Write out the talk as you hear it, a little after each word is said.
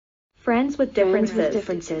Friends with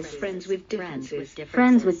differences. Friends with differences.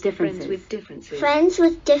 Friends with differences. Friends with differences. Friends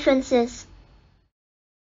with differences.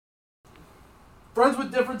 Friends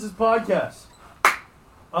with Differences podcast.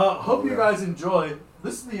 Hope you guys enjoy.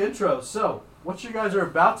 This is the intro. So, what you guys are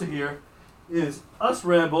about to hear is us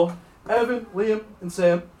ramble. Evan, Liam, and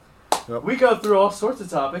Sam. Yep. We go through all sorts of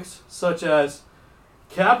topics, such as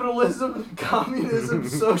capitalism, communism,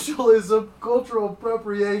 socialism, cultural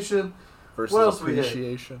appropriation. Versus What else we hit?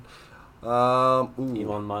 appreciation.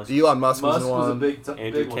 Elon Musk. Elon Musk was Musk was a one. big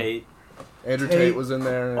Andrew big Tate. Andrew Tate. Tate was in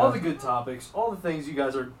there. All the good topics, all the things you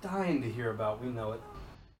guys are dying to hear about. We know it.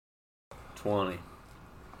 20.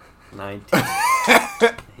 19.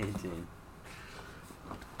 18.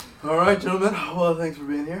 All right, gentlemen. Well, thanks for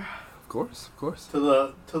being here Of course. to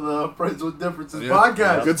the Friends with Differences Yeah.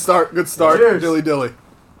 podcast. Good start. Cheers. Dilly dilly.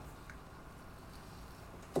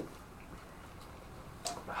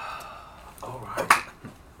 All right.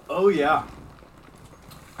 Oh yeah.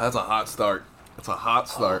 That's a hot start.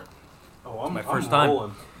 Oh, I'm My first I'm time.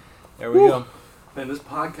 rolling. There we go. Man, this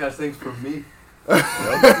podcast thing's for me.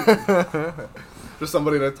 Just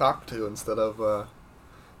somebody to talk to instead of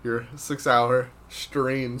your 6-hour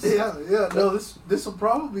streams. Yeah. No, this will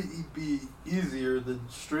probably be easier than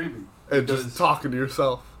streaming. And because- just talking to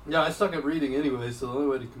yourself. Yeah, I suck at reading anyway, so the only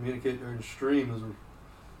way to communicate during stream is in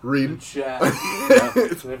Reading. chat. And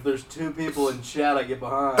if there's two people in chat, I get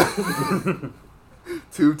behind.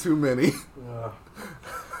 Too many. Yeah.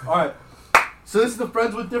 All right. So this is the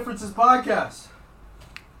Friends with Differences podcast.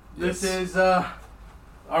 This Yes. is all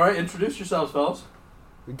right. Introduce yourselves, fellas.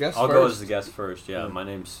 The guest I'll first. go as the guest first. Yeah, Yeah. my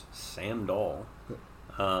name's Sam Dahl.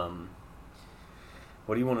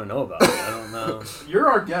 What do you want to know about me? I don't know. You're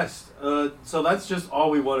our guest, so that's just all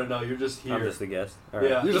we want to know. You're just here. I'm just the guest. All right.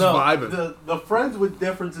 Yeah, You're just vibing. The Friends with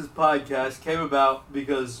Differences podcast came about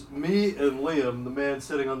because me and Liam, the man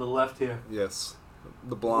sitting on the left here, Yes.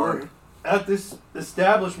 The were blonde. at this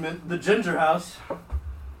establishment, the Ginger House,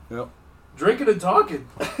 Yep. drinking and talking,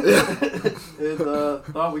 and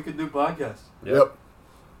thought we could do podcasts. Yep.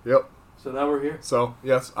 So now we're here. So,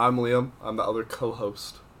 yes, I'm Liam. I'm the other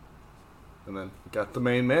co-host. And then we got the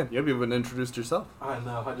main man. You haven't even introduced yourself. I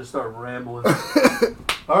know. I just started rambling.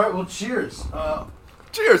 All right. Well, cheers.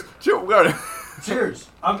 Cheers! Cheers! Cheers.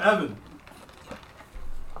 I'm Evan.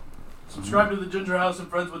 Subscribe to the Ginger House and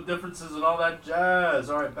Friends with Differences and all that jazz.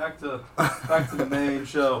 All right, back to the main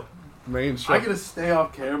show. Main show. I gotta stay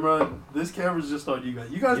off camera. This camera's just on you guys.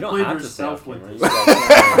 You guys You don't played have to stay yourself off with camera. this. You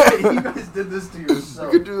just gotta- You guys did this to You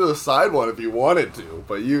yourself. could do the side one if you wanted to,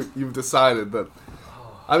 but you've decided that.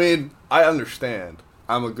 I mean, I understand.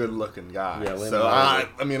 I'm a good-looking guy, Yeah, so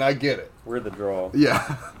I get it. We're the draw.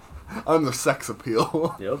 Yeah, I'm the sex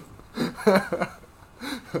appeal. Yep.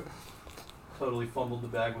 Totally fumbled the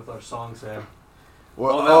bag with our song, Sam.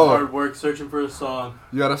 Well, All that hard work searching for a song.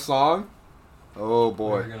 you got a song? Oh We boy.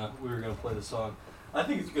 were gonna play the song. I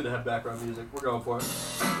think it's good to have background music. We're going for it.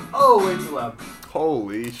 Oh, way too loud.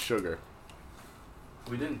 Holy sugar!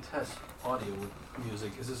 We didn't test audio with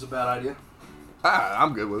music. Is this a bad idea?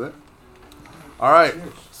 I'm good with it. All right.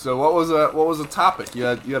 Cheers. So what was a topic? You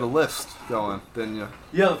had a list going, didn't you?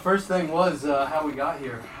 Yeah, the first thing was how we got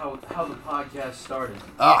here, how the podcast started.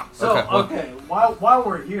 So, Okay. okay, while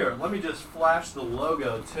we're here, let me just flash the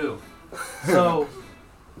logo too. So,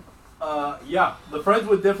 yeah, the Friends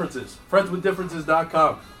with Differences,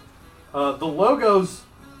 friendswithdifferences.com. The logo's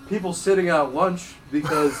people sitting at lunch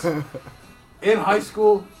because in high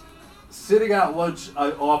school, sitting at lunch, I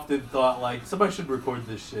often thought, like, somebody should record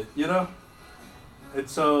this shit, you know? And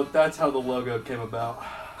so that's how the logo came about.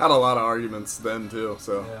 Had a lot of arguments then too.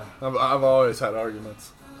 So Yeah. I've always had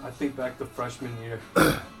arguments. I think back to freshman year.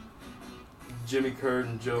 Jimmy Curd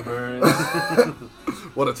and Joe Burns,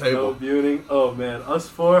 What a Noah table. Buning. Oh man, us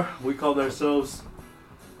four, we called ourselves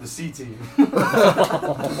the C team.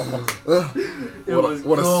 It was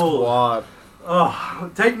What a gold. squad.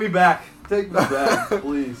 Oh, take me back,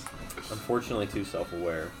 please. Unfortunately, too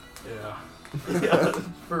self-aware. Yeah,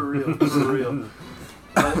 for real.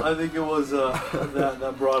 I think it was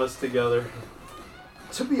that brought us together.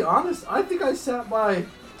 To be honest, I think I sat by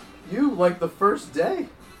you like the first day.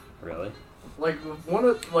 Really? Like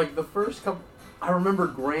the first couple. I remember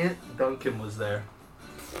Grant Duncan was there.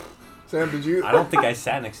 Sam, did you? I don't think I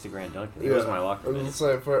sat next to Grant Duncan. He was my I locker was mate. gonna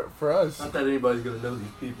say for us. Not that anybody's gonna know these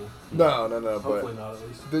people. No. Hopefully But not, at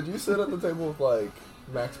least. did you sit at the table with like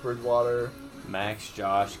Max Bridgewater, Max,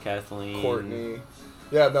 Josh, Kathleen, Courtney?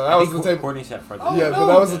 Yeah, no, that I was think the table. Courtney sat further. Oh, Yeah, no, but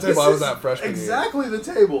that was the this table I was is at freshman year. exactly the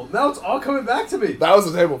table. Now it's all coming back to me. That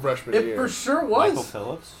was the table freshman It year. for sure was. Michael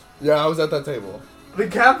Phillips. Yeah, I was at that table. The I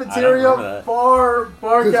don't cafeteria, remember that. bar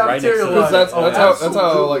Right cafeteria next to line. Because that's, Oh, that's how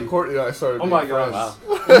absolutely. like Courtney and I started Oh being my God.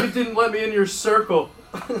 friends. Wow. And you didn't let me in your circle.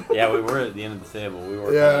 Yeah, we were at the end of the table. We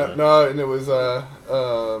were. Yeah, kinda- no, and it was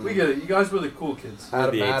We get it. You guys were the cool kids.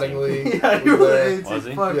 Adam The A-team. Mattingly. Yeah, you was were there. the 18. Was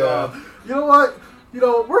he? Fuck Yeah. off. You know what? You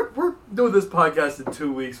know, we're doing this podcast in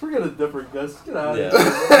 2 weeks. We're getting different guests. Get out of Yeah.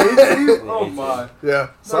 here. 18? Oh The my. Yeah,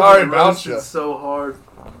 sorry That was about roasted you. so hard.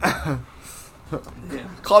 Yeah.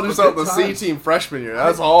 Called yourself Good the C times. team freshman year.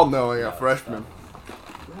 That's all knowing a freshman.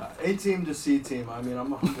 A team to C team. I mean,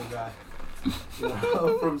 I'm a humble guy. You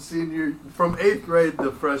know, from 8th grade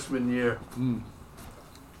to freshman year. Mm.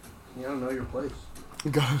 You gotta know your place.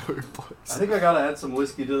 Gotta know your I place. think I gotta add some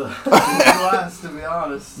whiskey to the glass, to be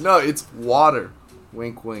honest. No, it's water.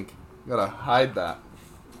 Wink, wink. Gotta hide that.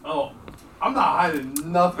 Oh, I'm not hiding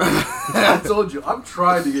nothing. I told you, I'm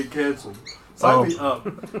trying to get canceled. Sign me up.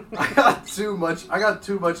 I got too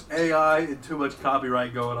much AI and too much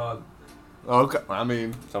copyright going on. Okay, I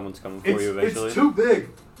mean, Someone's coming for you eventually. It's too big.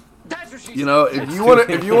 you know, if you want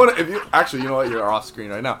to, actually, you know what, you're off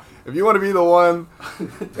screen right now. If you want to be the one,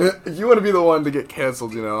 to get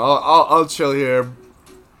canceled, you know, I'll chill here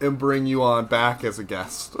and bring you on back as a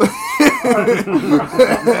guest.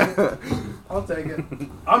 I'll take it.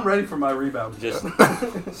 I'm ready for my rebound. Just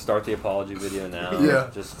start the apology video now. Yeah.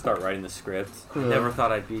 Just start writing the script. Yeah. Never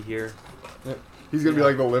thought I'd be here. He's gonna be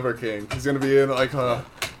like the Liver King. He's gonna be in like a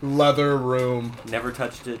leather room. Never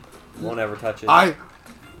touched it. Won't ever touch it. I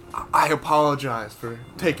apologize for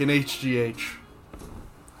taking HGH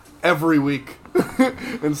every week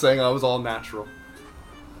and saying I was all natural.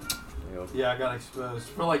 You know, Yeah, I got exposed.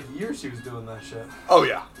 For like years he was doing that shit. Oh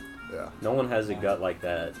yeah, yeah. no one has a gut like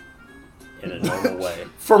that in a normal way.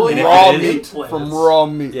 From Well, and if raw it is meat. implants- From raw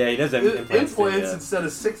meat. Yeah, he does have implants. Implants too, instead of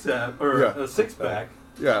a six pack.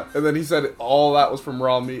 Yeah, and then he said all that was from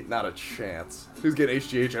raw meat. Not a chance. He was getting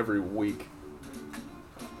HGH every week.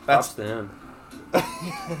 Props to him.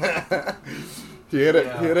 He hit it.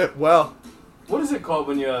 Yeah. He hit it well. What is it called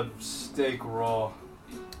when you have steak raw?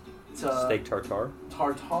 It's, Steak tartare.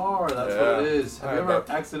 tartare. That's Yeah. what it is. Have I you had ever that.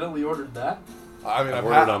 accidentally ordered that? I mean, I I've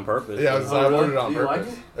ordered had on purpose. Yeah, Oh, I ordered really? it on Do you like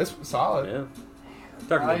purpose. it? It's solid. Yeah.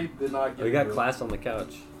 Talking I about- did not get we it. got really. class on the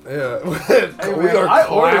couch. Yeah, Hey, we man, are I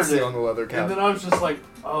ordered classy it, on the leather couch. And then I was just like,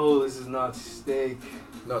 oh, this is not steak.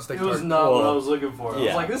 No, steak It was tart. not what I Well, was looking for. I was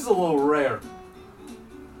yeah. like, this is a little rare.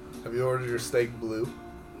 Have you ordered your steak blue?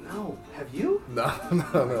 No. Have you? No, Oh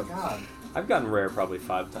no, my no. God. I've gotten rare probably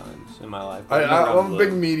 5 times in my life. I'm I've a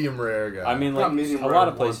big medium rare guy. I mean, Got like medium a rare lot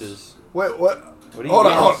of once. places. wait, what? What do you Hold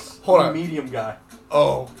on, get? hold on. Hold I'm a on. medium guy.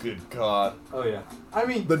 Oh, good God! Oh yeah. I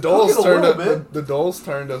mean, The Doles cook it a turned little us. bit. The Doles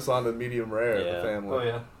turned us on to medium rare. Yeah. The family. Oh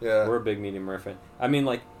yeah. Yeah. We're a big medium rare fan. I mean,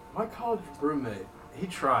 like, My college roommate, he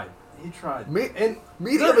tried. And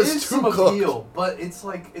Medium there is is too some cooked. appeal, but it's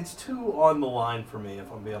like it's too on the line for me,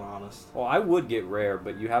 if I'm being honest. well, I would get rare,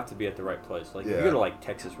 but you have to be at the right place. Like, if Yeah. you go to like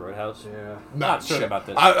Texas Roadhouse, Yeah. not sure about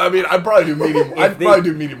this. I mean, I'd probably do medium. I'd they- probably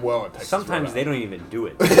do medium well at Texas. sometimes they Roadhouse. don't even do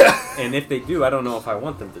it. And if they do, I don't know if I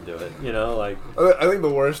want them to do it. You know, like, I think the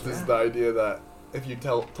worst is the idea that if you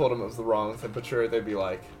told them it was the wrong temperature, they'd be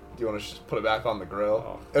like, "Do you want to just put it back on the grill?"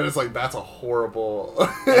 Oh. And it's like that's a horrible.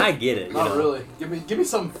 and I get it. You Not know, really. Give me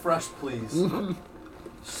something fresh, please.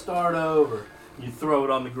 Start over. You throw it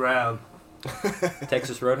on the ground.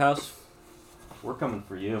 Texas Roadhouse, we're coming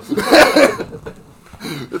for you.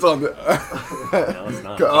 It's on the. No, it's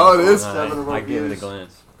not. Oh, it is? I gave it a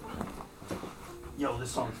glance. Yo,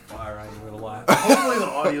 this song's fire. I ain't even gonna lie. Hopefully the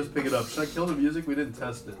audio's pick it up. Should I kill the music? We didn't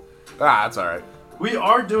test it. That's all right. We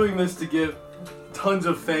are doing this to get tons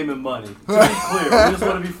of fame and money. To be clear, we just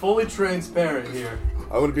want to be fully transparent here.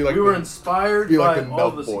 I would be like. We were inspired be like by the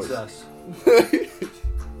all Nelk the Boys. success.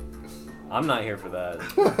 I'm not here for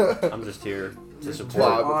that. I'm just here to To support. be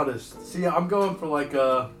Wow. honest. See, I'm going for like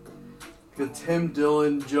a Tim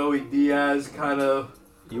Dillon, Joey Diaz kind of.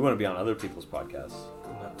 You want to be on other people's podcasts.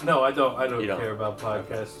 No, I don't. I don't You don't? care about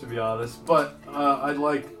podcasts, to be honest. But I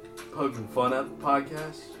like poking fun at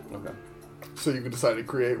podcasts. Okay. So you can decide to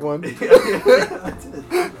create one. I did.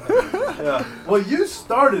 Yeah. Well, you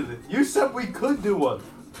started it. You said we could do one,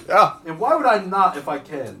 Yeah, and why would I not if I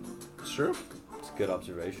can? it's true. It's a good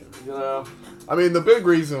observation. You know. I mean, the big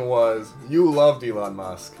reason was you loved Elon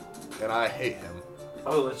Musk, and I hate him.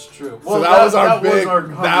 Oh, that's true. So that was our big- our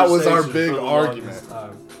that was our conversation big for the argument. longest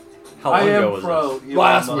time. How I long ago am was pro this? Elon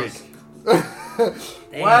Last Musk.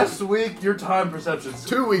 week. Last week, your time perception's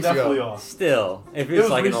 2 weeks ago. definitely off. Still, if It it's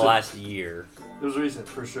was like in the recent. last year. It was recent,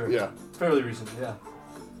 for sure. Yeah. Fairly recent, yeah.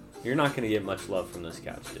 You're not going to get much love from this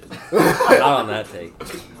couch, dude. Not on that take.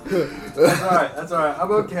 That's all right. That's all right.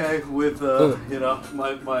 I'm okay with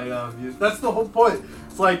my views. That's the whole point.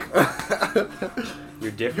 It's like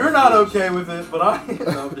You're different. you're not okay with it, but I.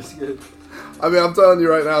 No, I'm just kidding. I mean, I'm telling you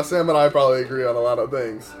right now, Sam and I probably agree on a lot of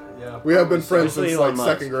things. Yeah. We have been friends Especially since Elon like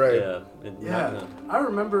Musk. second grade. Yeah. I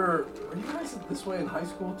remember. Were you guys this way in high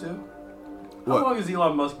school too? How What? long has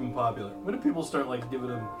Elon Musk been popular? When did people start like giving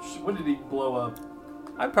him? When did he blow up?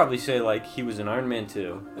 I'd probably say like he was in Iron Man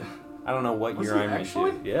 2. I don't know what Was year he Iron Man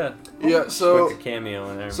actually? 2. Yeah. Yeah. So Quick a cameo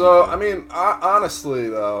in there. So I mean, honestly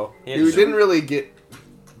though, He he had didn't really get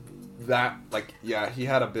that like. Yeah, he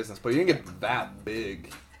had a business, but he didn't get that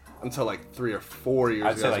big until like 3 or 4 years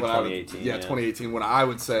I'd ago. say, is like, when I would- 2018, yeah, yeah. 2018. When I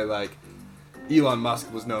would say like Elon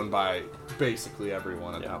Musk was known by basically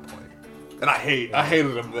everyone at Yeah. that point, and I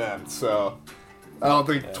hated him then. So I don't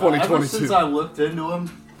think Yeah. 2022. Ever since I looked into him,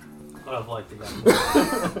 I've liked the guy.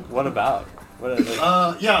 What about? What are they?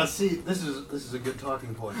 Yeah. See, this is a good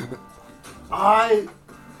talking point. I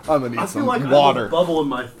I'm gonna need feel some like I have a water. bubble in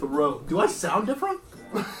my throat. Do I sound different?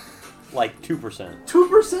 Like 2%.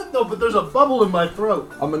 2% though, but there's a bubble in my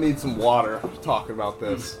throat. I'm gonna need some water talking about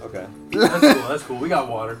this. Okay. That's cool. That's cool. We got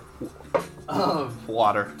water.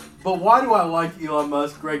 Water. But why do I like Elon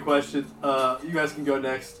Musk? Great question. You guys can go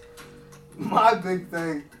next. My big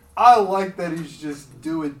thing, I like that he's just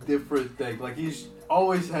doing different things. Like he's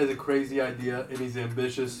always has a crazy idea and he's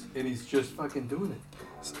ambitious and he's just fucking doing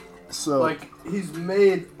it. So Like he's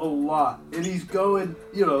made a lot and he's going,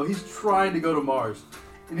 he's trying to go to Mars.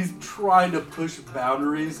 And he's trying to push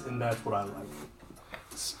boundaries and that's what I like.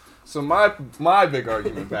 So my big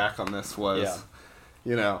argument back on this was,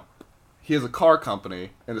 he has a car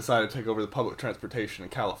company and decided to take over the public transportation in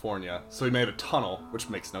California. So he made a tunnel, which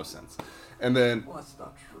makes no sense. And then, Well, that's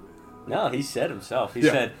not true. No, he said himself. He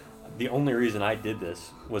Yeah. said, the only reason I did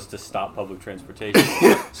this was to stop public transportation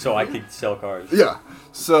so I could sell cars. yeah.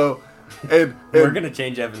 So, and We're going to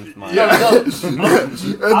change Evan's mind. Yeah.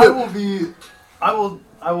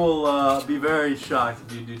 I will be very shocked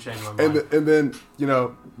if you do change my mind. and then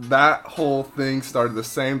that whole thing started the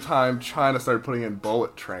same time China started putting in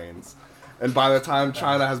bullet trains, and by the time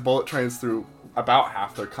China has bullet trains through about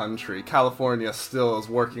half their country, California still is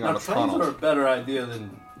working on Now, a trains tunnel. are a better idea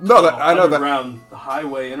than I know that. underground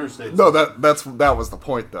highway interstates. No, that was the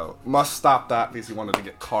point though. Musk stopped that because he wanted to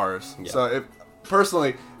get cars. Yeah. So if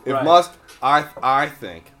Right. Musk, I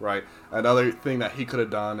think right, another thing that he could have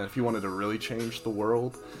done if he wanted to really change the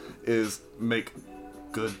world is make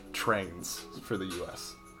good trains for the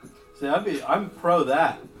U.S. See, I'm pro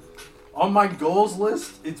that. On my goals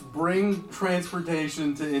list, it's bring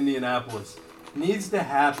transportation to Indianapolis. Needs to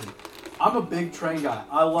happen. I'm a big train guy.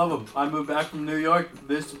 I love them. I moved back from New York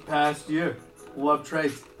this past year. Love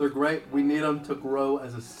trains. They're great. We need them to grow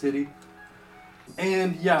as a city.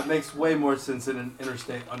 And yeah, it makes way more sense than an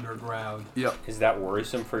interstate underground. Yep. Is that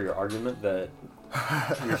worrisome for your argument that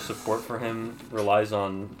your support for him relies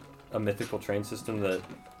on a mythical train system that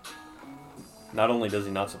not only does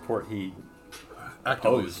he not support, he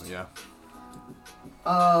opposed? Yeah.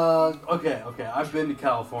 Okay. I've been to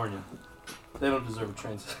California. They don't deserve a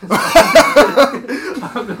train system.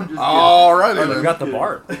 I'm just kidding. Alrighty Oh, then. they've got the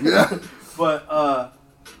BART. Yeah. But,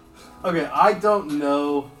 okay, I don't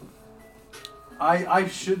know. I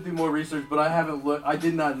should do more research, but I haven't looked. I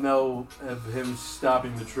did not know of him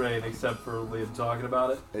stopping the train except for Liam talking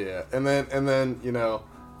about it. Yeah. And then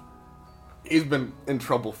he's been in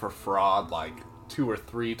trouble for fraud like 2 or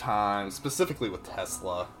 3 times, specifically with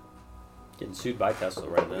Tesla. Getting sued by Tesla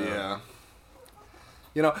right now.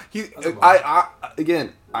 Yeah. He. That's a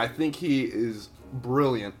I think he is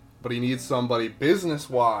brilliant, but he needs somebody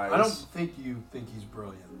business-wise. I don't think you think he's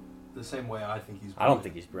brilliant. The same way I think he's brilliant. I don't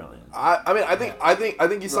think he's brilliant. I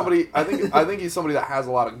think he's somebody. I think he's somebody that has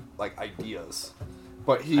a lot of like ideas,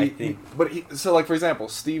 but so like for example,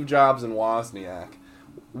 Steve Jobs and Wozniak.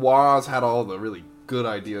 Woz had all the really good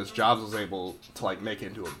ideas. Jobs was able to like make it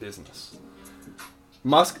into a business.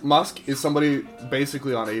 Musk is somebody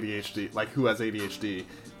basically on ADHD, like who has ADHD,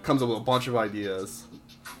 comes up with a bunch of ideas,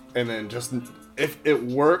 and then just if it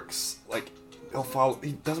works, like he'll follow.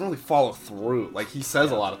 He doesn't really follow through. Like he says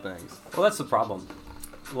a lot of things. Well, that's the problem.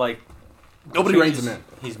 Like, Nobody the reins changes him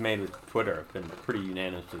in. He's made with Twitter have been pretty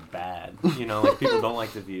unanimously bad. Like people don't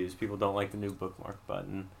like the views. People don't like the new bookmark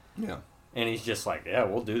button. Yeah. And he's just like, yeah,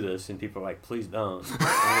 we'll do this. And people are like, please don't. And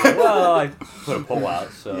I'm like, well, I put a poll out,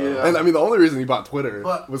 so. Yeah. And I mean, the only reason he bought Twitter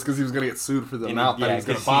But- was because he was going to get sued for the And amount that he was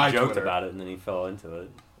going to buy he joked Twitter. about it, and then he fell into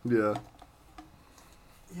it. Yeah.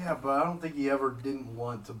 Yeah, but I don't think he ever didn't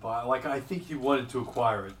want to buy. Like I think he wanted to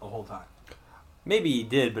acquire it the whole time. Maybe he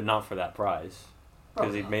did, but not for that price.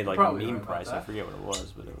 because he made like a Probably meme right about price. I that. forget what it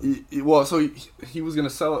was, but it was. Well, so he was gonna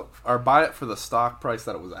sell it or buy it for the stock price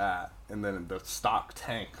that it was at, and then the stock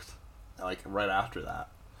tanked, like right after that.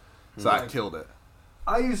 So that killed it.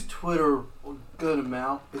 I use Twitter a good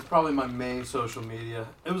amount. It's probably my main social media.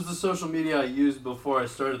 It was the social media I used before I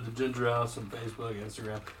started the Ginger House on Facebook,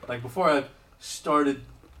 Instagram. Like before I started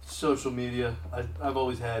social media, I've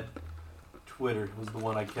always had Twitter. Was the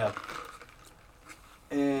one I kept,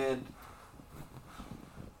 and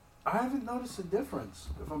I haven't noticed a difference.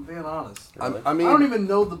 If I'm being honest, Really? I mean, I don't even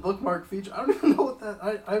know the bookmark feature. I don't even know what that.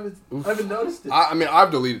 I haven't noticed it. I mean, I've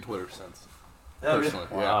deleted Twitter since Yeah, really? personally.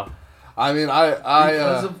 Wow. Yeah. I mean, I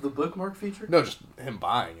Because of the bookmark feature? no, just him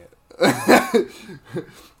buying it.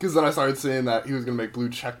 Because then I started seeing that he was gonna make blue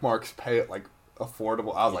check marks pay it like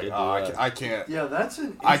affordable. I was like, did do oh, that. I can't. Yeah, that's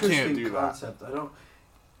an I interesting can't do that. concept. I don't.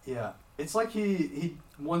 Yeah, it's like he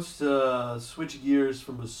wants to switch gears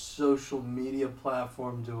from a social media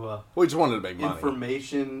platform to a We just wanted to make money.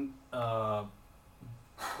 information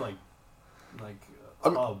like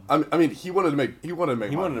hub. I mean, he wanted to make He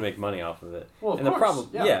money. wanted to make money off of it. Well, of and the course. problem,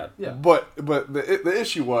 yeah. But the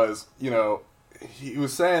issue was, he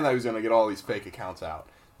was saying that he was going to get all these fake accounts out.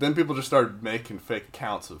 Then people just started making fake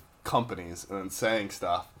accounts of companies and then saying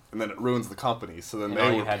stuff, and then it ruins the company. So then And all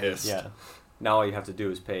they you were had pissed. to, now all you have to do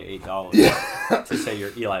is pay $8 Yeah. to say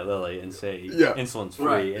you're Eli Lilly and say Yeah. insulin's free.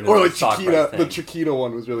 Right. And Or then like the stock Chiquita, price the tanks. Chiquita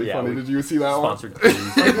one was really Yeah, funny. we Did you see that one? Sponsored Like,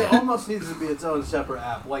 cheese. it almost needs to be its own separate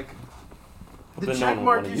app. Like the Then no check one would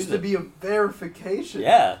mark wanna used use to it. be a verification.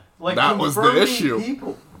 Yeah. Like That was the confirming issue.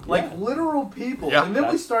 People, like Yeah. literal people, Yeah. and then we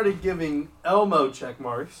That's- started giving Elmo check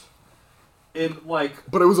marks in like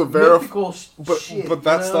But it was a mythical shit. but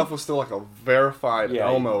that you know? stuff was still like a verified Yeah,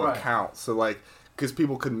 Elmo right. account. So like, because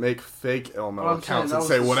people could make fake Elmo What I'm saying, accounts that and was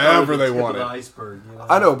say the whatever start they of the tip of wanted. the iceberg, you know?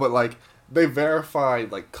 I know, but like they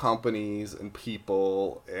verified like companies and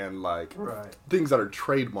people and like Right, things that are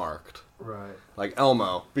trademarked, right. like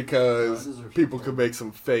Elmo, because Yeah, those are people fake could make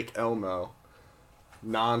some fake Elmo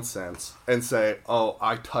nonsense and say, "Oh,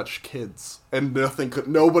 I touch kids," and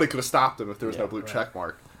nobody could have stopped them if there was no Yeah, blue right. check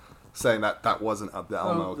mark, saying that that wasn't the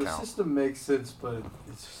Elmo Well, the account. system makes sense, but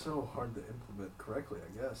it's so hard to implement correctly.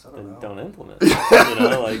 I guess I don't Then know. don't implement it.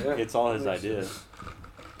 Like, Yeah. it's all his Makes idea. sense.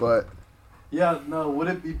 But Yeah, no. Would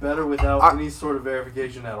it be better without I- any sort of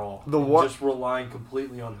verification at all? The And what- Just relying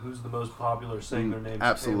completely on who's the most popular, saying their name.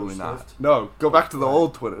 absolutely Taylor not. Swift? No, go back to the Right.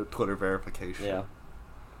 old Twitter verification. Yeah.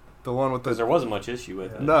 The one with Because the there wasn't much issue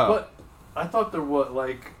with it. No. But I thought there was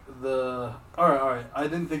like the. All right. I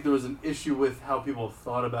didn't think there was an issue with how people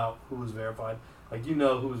thought about who was verified. Like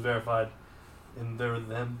who was verified, and there were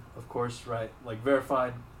them, of course, right? Like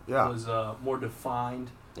verified yeah. was more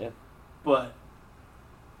defined. Yeah. But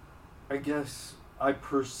I guess I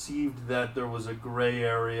perceived that there was a gray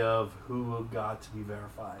area of who got to be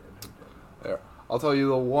verified and who didn't. I'll tell you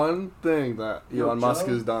the one thing that Yo, Elon Musk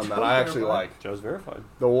Joe- has done that Joe I actually verified. like. Joe's verified.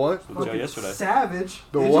 The one, With Joe Fucking yesterday. Savage.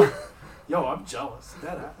 the Did one, you? Yo, I'm jealous.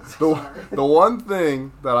 That happens. the, Sorry. the one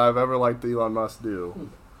thing that I've ever liked Elon Musk do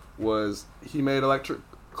was he made electric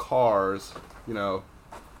cars,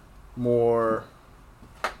 more,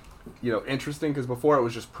 interesting because before it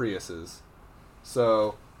was just Priuses.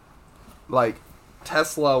 So, like,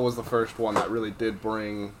 Tesla was the first one that really did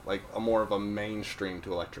bring like a more of a mainstream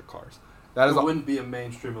to electric cars. That is It wouldn't be a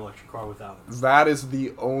mainstream electric car without it. that is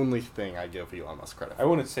the only thing I give Elon Musk credit for. I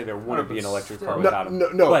wouldn't say there wouldn't be an electric car No, without him.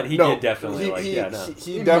 No, but he no. did definitely He He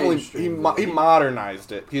definitely mainstreamed he it.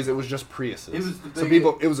 modernized it because it was just Priuses. It was the so big-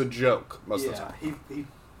 people, it was a joke most of the Yeah, time. he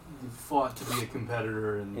fought to be a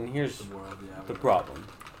competitor in And here's the world. Yeah, The problem,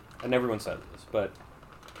 and everyone says this, but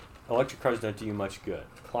electric cars don't do you much good,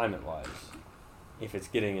 climate-wise, if it's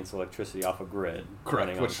getting its electricity off a grid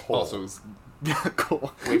running on Which coal. also is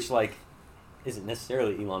cool. Which, like, isn't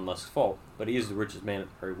necessarily Elon Musk's fault, but he is the richest man,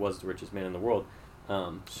 or he was the richest man in the world.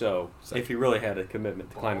 So if he really had a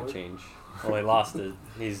commitment to climate Baller. change, well, he lost it.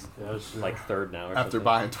 He's Yeah, that's true. like third now, or After something.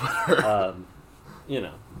 buying Twitter.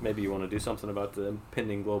 Maybe you want to do something about the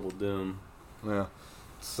impending global doom. Yeah.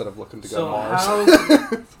 Instead of looking to go So to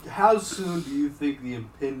Mars. how soon do you think the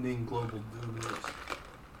impending global doom is?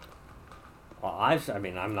 Well,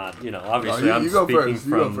 I'm not, obviously you I'm go speaking first,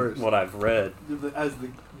 you go from first. what I've read. As the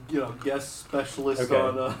guest specialist Okay.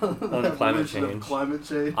 on On climate evolution of change. Climate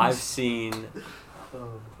change. I've seen,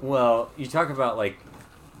 Um, well, you talk about like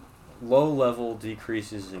low-level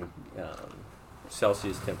decreases in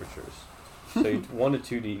Celsius temperatures. So 1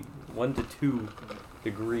 to 2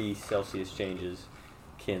 degree Celsius changes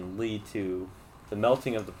can lead to the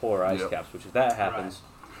melting of the polar ice Yep. caps, which if that happens,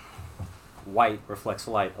 white reflects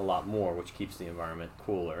light a lot more, which keeps the environment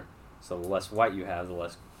cooler. So the less white you have, the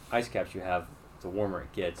less ice caps you have, the warmer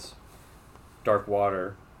it gets, dark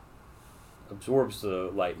water absorbs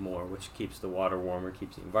the light more, which keeps the water warmer,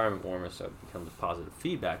 keeps the environment warmer, so it becomes a positive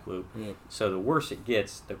feedback loop. Yep. So the worse it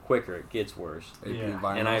gets, the quicker it gets worse. AP Yeah.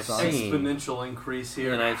 environmental And I've science. seen- Exponential increase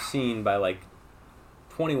here. And I've seen by like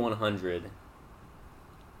 2100,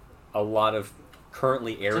 a lot of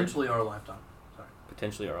currently arid, Potentially our lifetime. Sorry.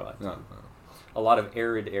 potentially our lifetime, No, no. a lot of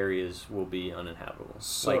arid areas will be uninhabitable.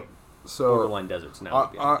 So, like so borderline deserts now. Will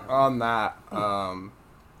be uninhabitable. on that,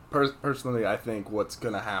 personally, I think what's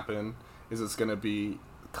gonna happen is it's gonna be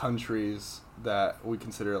countries that we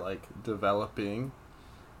consider like developing,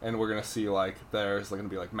 and we're gonna see like there's gonna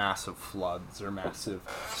be like massive floods or massive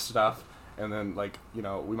stuff, and then like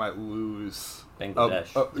we might lose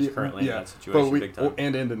Bangladesh is currently in that situation but big time.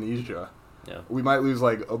 and Indonesia. Yeah. We might lose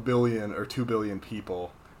like 1 billion or 2 billion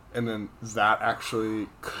people, and then that actually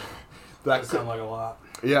That sounds like a lot.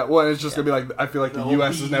 yeah, well, it's just gonna be like I feel like the No.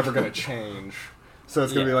 U.S. is never gonna change, so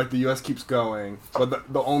it's gonna be Yeah. like the U.S. keeps going.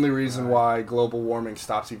 But the only reason why global warming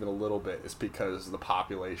stops even a little bit is because the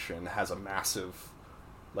population has a massive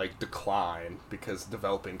like decline because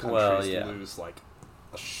developing countries yeah. lose like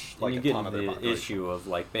And you a get ton into of their the population. issue of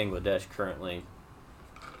like Bangladesh currently.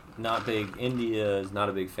 Not big. India is not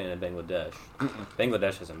a big fan of Bangladesh.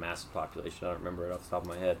 Bangladesh has a massive population. I don't remember it off the top of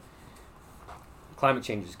my head. Climate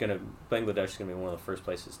change is Bangladesh is gonna be one of the first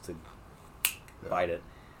places to fight it.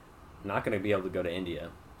 Not gonna be able to go to India.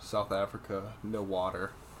 South Africa, no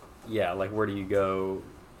water. Yeah, like where do you go?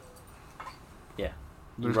 Yeah,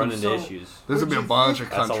 you There's run gonna- into So- issues. There's gonna be a Would you bunch of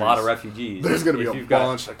That's countries. a lot of refugees. There's gonna be If a you've got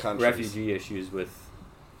bunch of countries. refugee issues with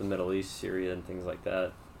the Middle East, Syria, and things like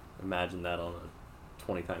that. Imagine that on a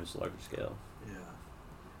 20 times larger scale. Yeah.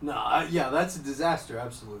 No, yeah, that's a disaster,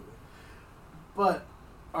 absolutely. But,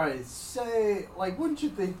 alright, say, like, wouldn't you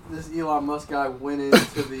think this Elon Musk guy went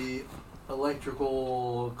into the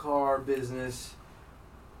electrical car business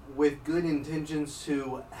with good intentions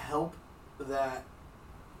to help that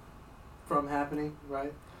from happening,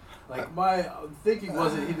 right? Like, my thinking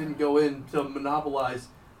wasn't he didn't go in to monopolize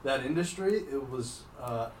that industry. It was,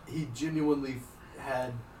 he genuinely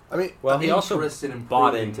had I mean, Well, he also interest in bought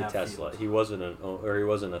improving into that Tesla. field. He wasn't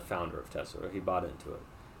a founder of Tesla. He bought into it.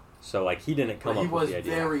 So like he didn't come But he up with was the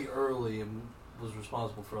idea. very early and was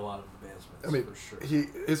responsible for a lot of advancements. I mean, for sure.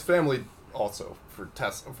 his family also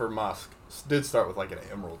for Musk did start with like an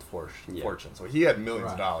emerald Yeah. fortune, so he had millions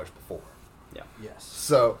Right. of dollars before. Yes.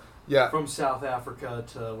 So yeah, From South Africa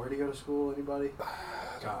to where do you go to school? Anybody?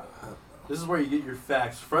 God. This is where you get your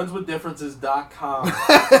facts. Friendswithdifferences.com.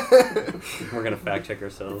 We're gonna fact check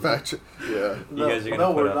ourselves. fact, yeah. You guys are gonna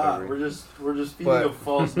no, put we're up not. every- We're just feeding But- a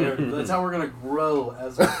false narrative. That's how we're gonna grow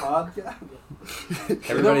as a podcast. And then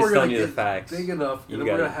Everybody's we're telling gonna you the get facts. big enough, You and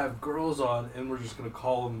then we're gotta- gonna have girls on, and we're just gonna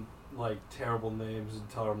call them like terrible names and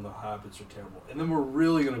tell them the habits are terrible, and then we're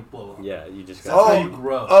really gonna blow up. Yeah, you just That's got. how you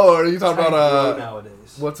grow. Oh, are you That's talking how you about grow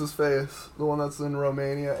nowadays? what's his face? The one that's in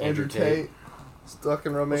Romania, Andrew Andrew Tate, Tate. stuck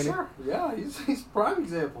in Well, Romania. sure. Yeah, he's prime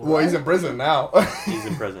example. Well, he's right? in prison now. He's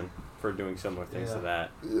in prison for doing similar things Yeah. to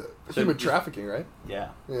that. Yeah. So Human just- trafficking, right? Yeah.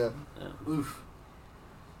 Yeah. Oof.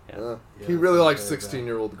 Yeah. Yeah. Yeah, He really that's likes very bad.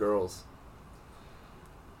 16-year-old girls.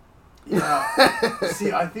 Yeah.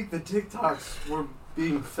 See, I think the TikToks we're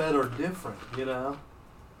being fed are different. You know.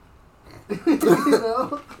 you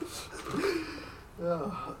know.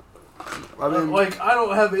 Yeah. I mean, like I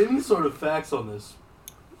don't have any sort of facts on this.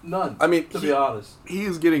 None. I mean, to be honest. he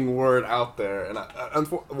is getting word out there, and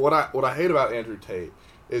what I hate about Andrew Tate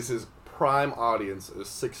is his prime audience is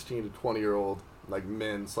 16 to 20-year-old like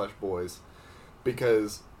men/boys,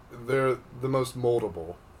 because they're the most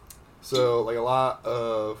moldable. So like a lot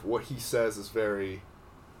of what he says is very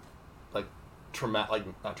like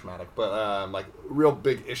not traumatic, but like real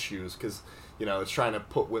big issues, because it's trying to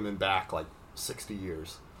put women back like 60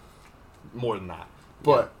 years, more than that.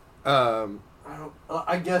 But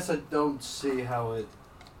I guess I don't see how it is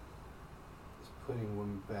putting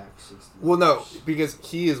women back 60 well, no, years. because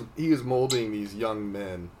he is molding these young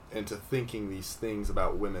men into thinking these things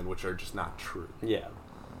about women which are just not true. Yeah.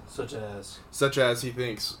 Such as He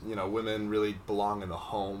thinks women really belong in the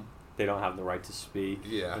home. They don't have the right to speak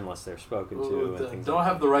Yeah. unless they're spoken to. Ooh, And things don't like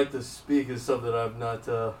have that. the right to speak is something I've not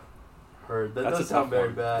heard. That That's does a tough sound very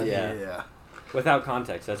one. bad. Yeah. Without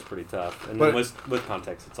context, that's pretty tough. And But- then with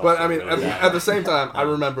context, it's also But I mean, really bad. at the same time, I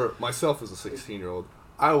remember myself as a 16-year-old.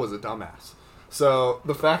 I was a dumbass. So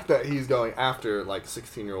the fact that he's going after like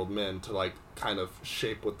 16-year-old men to like kind of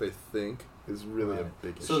shape what they think is really a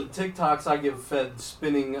big issue. So the TikToks I get fed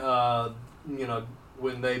spinning,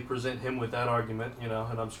 when they present him with that argument, and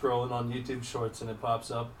I'm scrolling on YouTube Shorts and it pops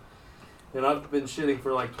up, and I've been shitting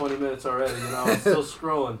for like 20 minutes already, I'm still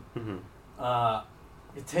scrolling. Mhm.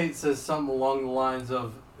 Tate says something along the lines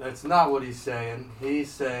of, that's not what he's saying. He's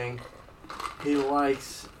saying he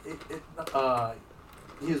likes,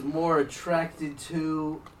 he is more attracted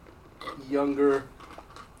to younger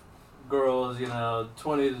girls,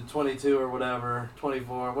 20 to 22 or whatever,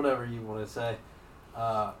 24, whatever you want to say,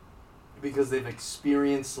 because they've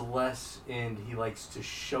experienced less, and he likes to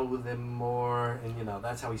show them more, and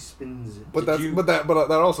that's how he spins it. But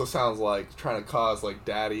that also sounds like trying to cause like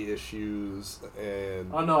daddy issues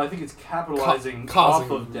and. Oh no, I think it's capitalizing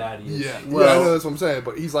causing, off of daddy. Yeah, issues. I know that's what I'm saying.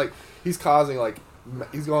 But he's causing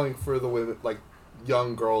he's going for the women, like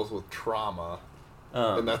young girls with trauma,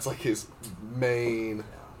 and that's like his main.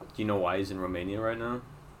 Do you know why he's in Romania right now?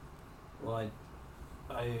 Well,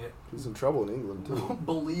 I He's in trouble in England too.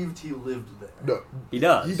 believed he lived there. No, He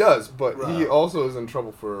does. He does, but he Right. also is in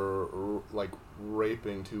trouble for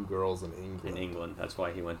raping 2 girls in England. In England, that's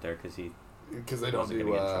why he went there because Because they don't Wasn't do.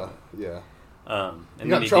 gonna get in trouble. Yeah. And He got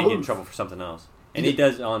then in he trouble? did get in trouble for something else. And He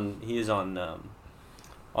he is on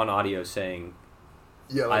audio saying,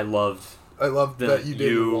 Yeah. "I loved I love that you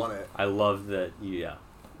didn't want it. I love that you." Yeah.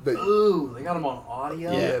 That, Ooh, they got him on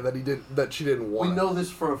audio. yeah, that he did. That she didn't want. We it. know this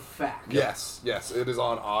for a fact. Yes, it is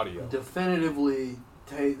on audio. Definitively,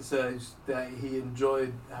 Tate says that he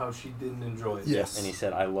enjoyed how she didn't enjoy it. Yes. And he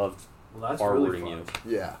said, "I loved Well, that's R-wording really you." fun.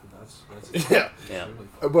 Yeah. That's Yeah. Yeah. really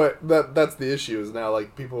fun. But that's the issue is now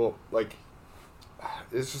people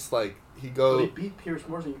it's just like he But goes. he beat Pierce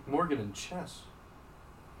Morgan in chess.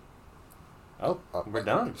 Oh, we're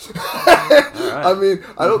done. I mean,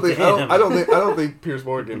 I don't Damn. think Pierce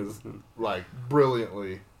Morgan is like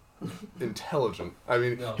brilliantly intelligent. I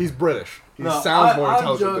mean, No. he's British. He No, sounds more I'm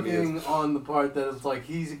intelligent than he joking is. on the part that it's like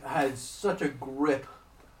he's had such a grip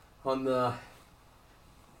on the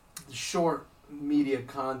short media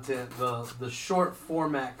content, the short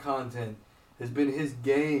format content has been his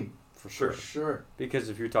game For sure. for sure. Because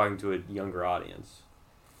if you're talking to a younger audience,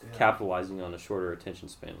 Yeah. capitalizing on a shorter attention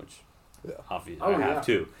span, which Yeah. obviously Oh, I have yeah.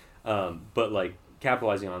 too, but like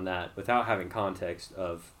capitalizing on that without having context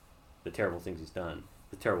of the terrible things he's done,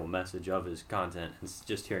 the terrible message of his content, and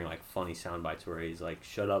just hearing like funny sound bites where he's like,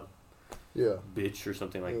 "Shut up, Yeah. bitch," or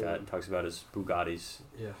something like Yeah. that, and talks about his Bugattis.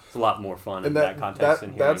 Yeah. It's a lot more fun in And that context than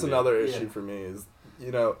hearing that's the- another Yeah. issue for me is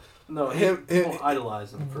No, people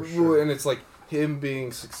idolize him for sure. and it's like him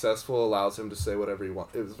being successful allows him to say whatever he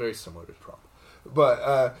wants. It was very similar to Trump,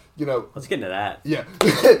 but Let's get into that. yeah,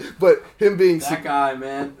 but him being That guy,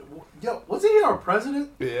 man. Yo, was he our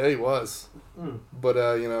president? yeah, he was, Mm. but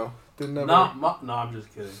didn't ever. No, I'm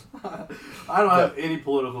just kidding. I don't have any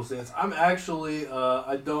political stance. I'm actually,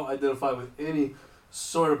 I don't identify with any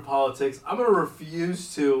sort of politics. I'm going to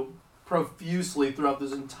refuse to profusely throughout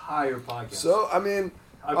this entire podcast. So I mean,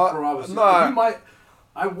 I promise you. no, You might.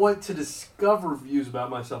 I want to discover views about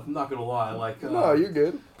myself. I'm not going to lie. Like no, you're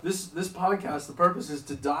good. this podcast. The purpose is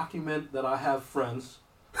to document that I have friends.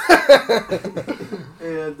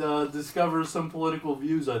 And discover some political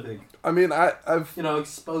views. I think I mean, I've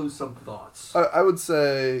expose some thoughts. I would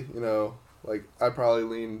say, like I probably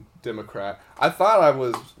lean Democrat. I thought I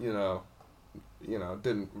was,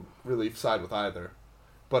 didn't really side with either.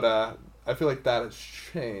 But I feel like that has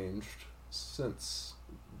changed since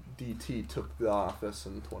DT took the office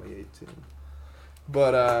in 2018.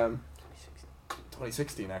 But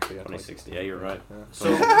 2016 actually. Yeah, 2060. Yeah, you're right. Yeah.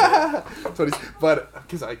 So But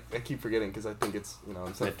because I keep forgetting because I think it's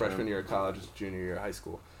instead of Midterm. freshman year of college, it's junior year of high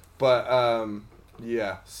school. But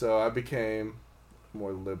yeah, so I became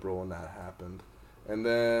more liberal when that happened, and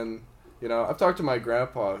then I've talked to my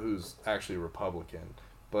grandpa who's actually Republican,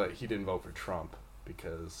 but he didn't vote for Trump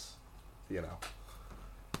because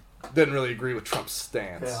didn't really agree with Trump's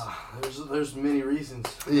stance. yeah, there's many reasons.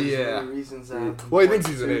 Yeah. Many reasons that Well, he thinks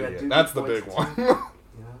he's an that idiot. do That's the points big to- one.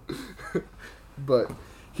 Yeah. But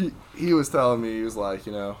he was telling me, he was like,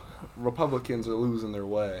 Republicans are losing their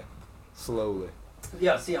way slowly.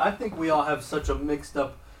 Yeah, see, I think we all have such a mixed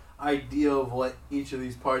up idea of what each of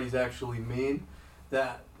these parties actually mean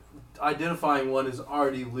that identifying one is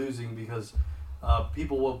already losing because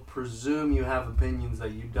people will presume you have opinions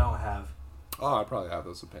that you don't have. Oh, I probably have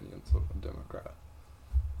those opinions of a Democrat.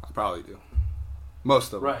 I probably do.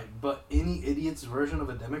 Most of them. Right, but any idiot's version of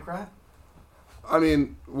a Democrat? I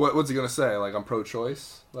mean, what's he going to say? Like, I'm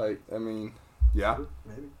pro-choice? Like, I mean, yeah.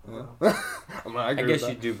 Maybe. Yeah. I agree I guess with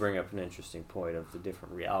you that. do bring up an interesting point of the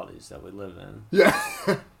different realities that we live in. Yeah.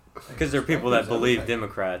 Because there are people that believe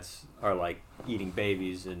Democrats are like eating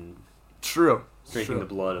babies and True. drinking True. the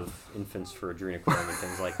blood of infants for adrenochrome and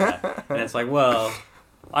things like that. And it's like, well,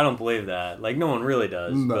 I don't believe that. Like, no one really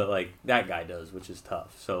does, No. but like that guy does, which is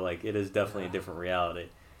tough. So like, it is definitely a different reality.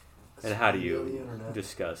 And how do The you internet.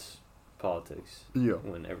 discuss politics Yeah.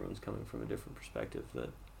 when everyone's coming from a different perspective. That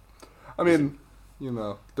I mean, you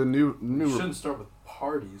know, the new You shouldn't start with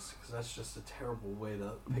parties because that's just a terrible way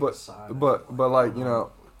to pick a but side. but like, you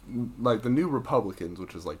know, like the new Republicans,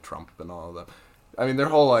 which is like Trump and all of them. I mean, their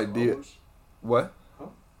whole idea. What?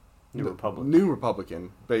 New Republic. New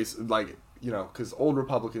Republican, base like, you know, because old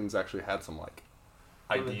Republicans actually had some like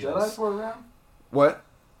When the ideas. Jedi were around? What?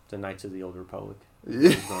 The Knights of the Old Republic. Yeah.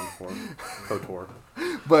 He's going for KOTOR.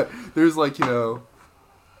 But there's like, you know,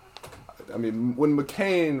 I mean, when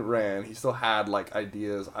McCain ran, he still had like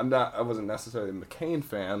ideas. I wasn't necessarily a McCain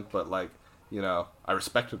fan, but like, you know, I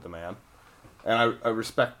respected the man. And I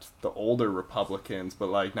respect the older Republicans, but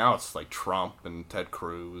like now it's like Trump and Ted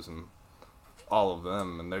Cruz and all of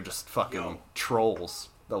them, and they're just fucking trolls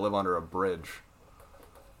that live under a bridge.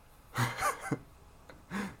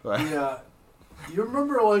 Like, Yeah. You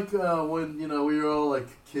remember like when, you know, we were all like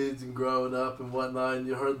kids and growing up and whatnot, and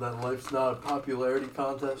you heard that life's not a popularity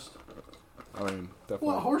contest? I mean, definitely.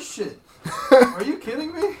 What horse shit? Are you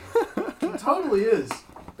kidding me? It totally is.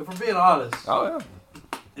 If we're being honest, Oh yeah,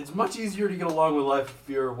 it's much easier to get along with life if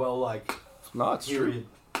you're well liked. no, it's true. Period.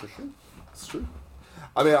 For sure. It's true.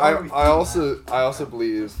 I mean, Why do we I also think I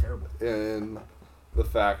believe Terrible. in the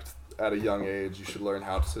fact at a young age you should learn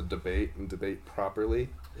how to debate and debate properly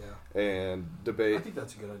Yeah. and I debate think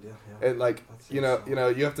that's a good idea. Yeah. and like That's you know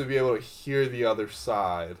you have to be able to hear the other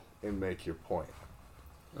side and make your point.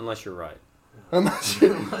 Unless you're right. Unless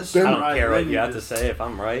you- Unless then- I you're don't right, care what then you have to just say if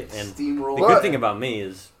I'm right. And steamroll. the What? good thing about me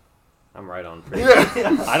is I'm right on pretty Yeah.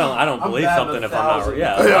 I don't I'm believe bad something with if I'm not 1,000. right.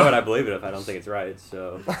 Yeah, Yeah. why would I believe it if I don't think it's right?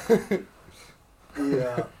 So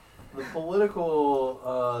The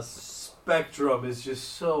political spectrum is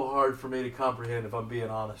just so hard for me to comprehend, if I'm being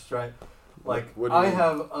honest, right? Like, What do you I mean?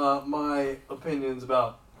 have my opinions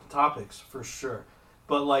about topics, for sure.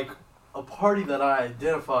 But, like, a party that I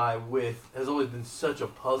identify with has always been such a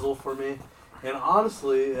puzzle for me. And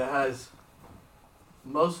honestly, it has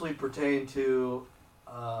mostly pertained to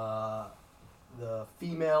the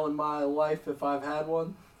female in my life, if I've had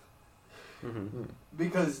one. mhm.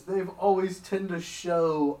 Because they've always tend to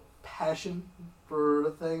show passion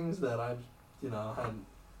for things that I, you know, hadn't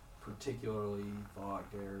particularly thought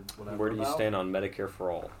or whatever. Where do you about. stand on Medicare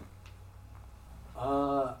for all?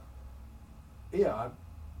 Yeah,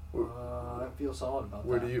 I feel solid about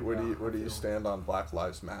Where that. do you where do Yeah, you where do I you feel- stand on Black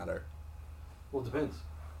Lives Matter? Well, it depends.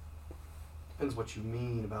 Depends what you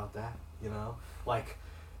mean about that, you know? Like,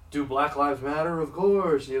 do Black Lives Matter? Of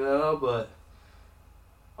course, you know, but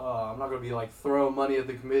I'm not going to be, like, throwing money at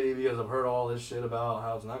the committee because I've heard all this shit about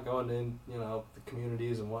how it's not going in, you know, the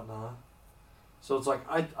communities and whatnot. So it's like,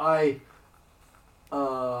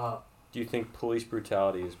 Do you think police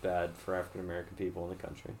brutality is bad for African American people in the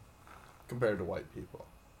country? Compared to white people.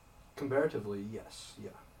 comparatively, yes. Yeah,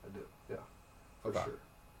 I do. Yeah, for Okay. sure.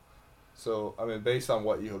 So, I mean, based on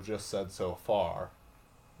what you have just said so far,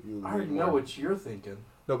 you I already lean know more, what you're thinking.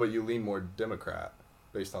 no, but you lean more Democrat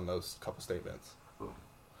based on those couple statements.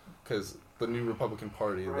 Because the new Republican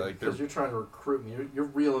Party, Right? like, Because they're you're trying to recruit me. You're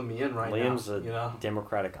reeling me in right Liam's now. a You know?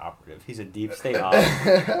 Democratic operative. He's a deep state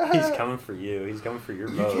operative. He's coming for you. He's coming for your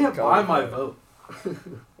You vote. can't go buy for my it. vote.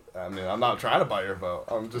 I mean, I'm not trying to buy your vote.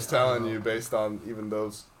 I'm just Yeah, I telling know. you based on even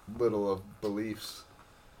those little of beliefs.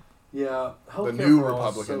 Yeah, healthcare The new for all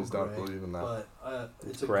is Republicans so don't gray, believe in that. But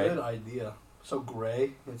it's a Gray. good idea. So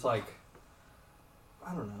gray. It's like,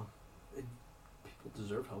 I don't know. People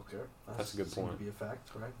deserve healthcare. That's a good seems point. To be a fact,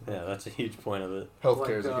 right? Yeah, that's a huge point of it.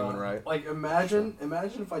 Healthcare is a Like, human right. Like imagine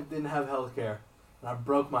if I didn't have healthcare and I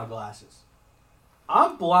broke my glasses.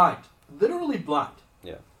 I'm blind, literally blind.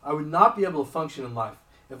 Yeah. I would not be able to function in life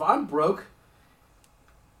if I'm broke,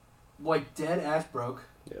 like dead ass broke,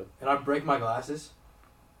 Yep. and I break my glasses.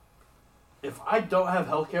 If I don't have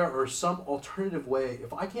healthcare or some alternative way,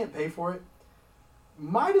 if I can't pay for it,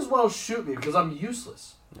 might as well shoot me because I'm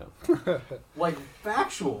useless. Yep. Like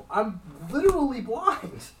factual, I'm literally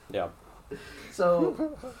blind. Yeah.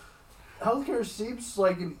 So, healthcare seems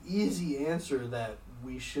like an easy answer that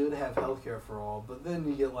we should have healthcare for all, but then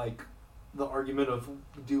you get like the argument of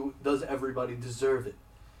does everybody deserve it?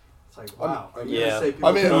 It's like, wow, are you yeah. gonna say people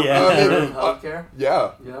I mean, don't I mean, deserve healthcare?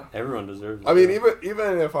 Yeah. Yeah, Everyone deserves it. I mean,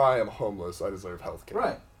 even if I am homeless, I deserve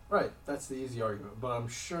healthcare. right. That's the easy argument, but I'm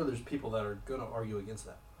sure there's people that are gonna argue against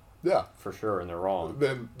that. Yeah. For sure, and they're wrong.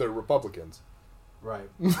 Then they're Republicans. Right.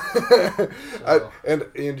 And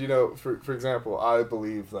you know, for example, I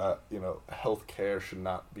believe that, you know, healthcare should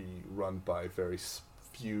not be run by very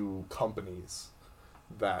few companies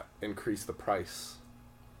that increase the price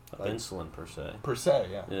Of Like- insulin, per se. per se.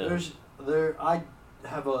 Yeah. Yeah. I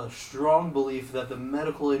have a strong belief that the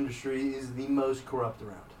medical industry is the most corrupt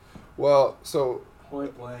around. Well, so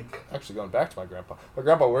Point blank. actually going back to my grandpa. My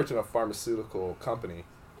grandpa worked in a pharmaceutical company,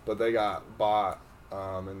 but they got bought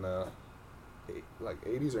in the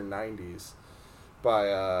 80s or 90s by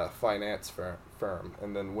a finance firm.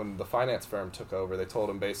 And then when the finance firm took over, they told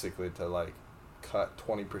him basically to like cut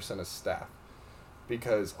 20% of staff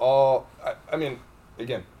because I mean,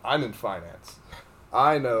 again, I'm in finance.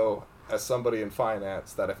 I know as somebody in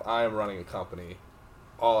finance that if I am running a company,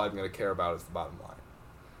 all I'm going to care about is the bottom line.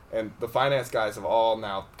 And the finance guys have all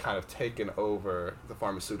now kind of taken over the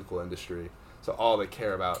pharmaceutical industry. So all they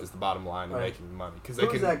care about is the bottom line and Right. making money. Because they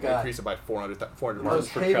Who's can that guy? increase it by 400 Most Martin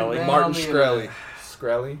hated Shkreli. man Martin on the Shkreli. internet.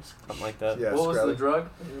 Shkreli? Something like that. Yeah, What was the Shkreli. drug?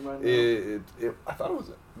 You remind me of? I thought it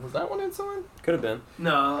was that one insulin? Could have been.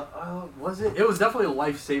 No, was it? It was definitely a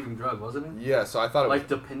life-saving drug, wasn't it? Yeah, so I thought it was, Like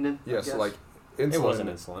dependent. I yeah, so guess? like insulin. It wasn't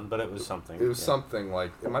insulin, but it was something. It was yeah. something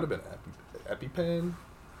like, it might have been EpiPen.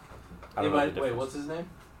 I don't know the Wait, difference. what's his name?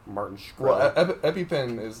 Martin Shkreli. Well,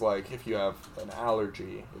 EpiPen is like if you have an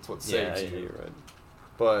allergy, it's what yeah, saves you. you're right.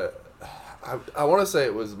 But I want to say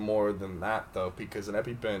it was more than that though, because an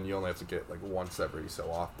EpiPen you only have to get like once every so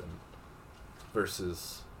often,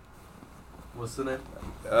 versus What's the name?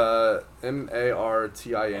 MartinShk.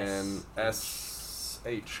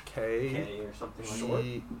 K or something like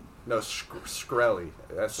that. No, Shkreli.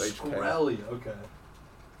 SHK. Shkreli. Okay.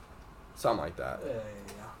 Something like that. Yeah.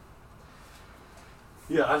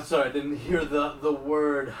 Yeah, I'm sorry, I didn't hear the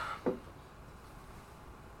word.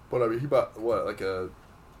 But I mean, he bought what, like a.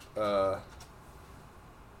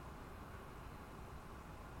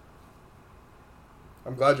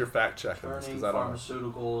 I'm glad you're fact checking this Turning because I don't.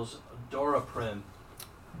 Pharmaceuticals, Doraprim.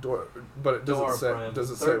 But it doesn't say. Doraprim. Does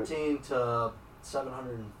it say? $13 to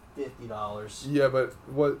 $750. Yeah, but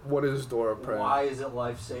what is Doraprim? Why is it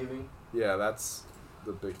life saving? Yeah, that's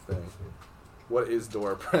the big thing. What is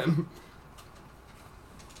Doraprim?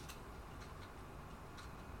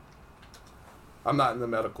 I'm not in the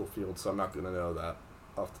medical field, so I'm not gonna know that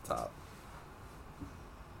off the top.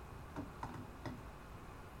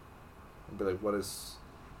 I'd be like, what does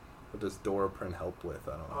Doraprim help with?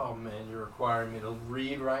 I don't know. Oh man, you're requiring me to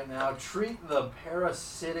read right now. Treat the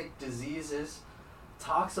parasitic diseases,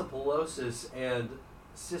 toxoplasmosis, and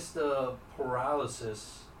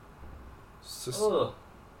cystoparalysis. Ugh.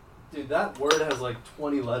 Dude, that word has like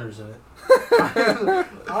 20 letters in it.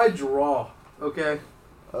 I draw, okay?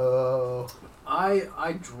 Oh.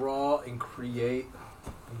 I draw and create.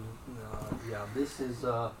 Yeah, this is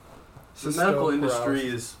the medical industry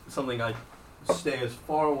is something I stay as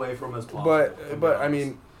far away from as possible. to be But I honest.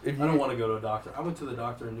 mean, if you I don't want to go to a doctor. I went to the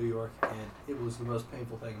doctor in New York, and it was the most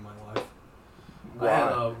painful thing in my life. Why? I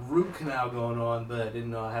had a root canal going on, but I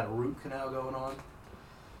didn't know I had a root canal going on.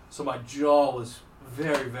 So my jaw was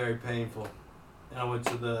very, very painful. And I went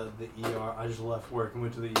to the ER. I just left work and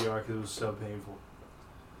went to the ER because it was so painful.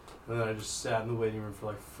 And then I just sat in the waiting room for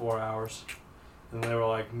like 4 hours. And they were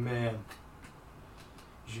like, man,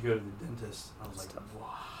 you should go to the dentist. I was like,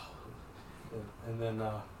 wow. And then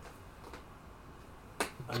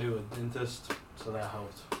I knew a dentist, so that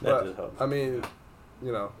helped. That did help. I mean,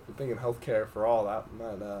 you know, you're thinking healthcare for all that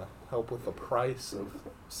might help with the price of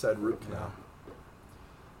said root canal.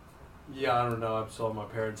 Yeah, I don't know. I'm still on my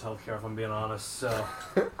parents' health care, if I'm being honest. So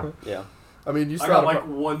Yeah. I mean, you I still got have like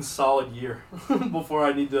one solid year before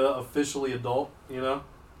I need to officially adult, you know?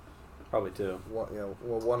 Probably two.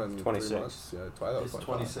 one in 26. 3 months. Yeah, Twilight. It's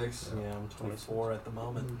 26. Yeah, I'm 24 at the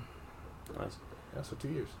moment. Nice. Yeah, so 2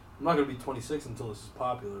 years. I'm not going to be 26 until this is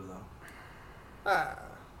popular, though. I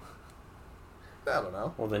don't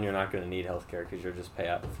know. Well, then you're not going to need healthcare because you'll just pay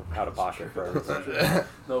out of pocket for everything.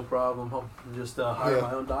 No problem. I'll just hire Yeah.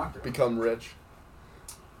 my own doctor. Become rich.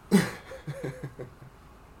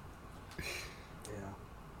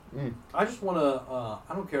 Yeah. I just want to,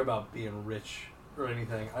 I don't care about being rich or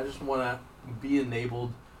anything. I just want to be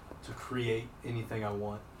enabled to create anything I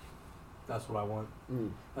want. That's what I want.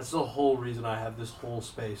 That's the whole reason I have this whole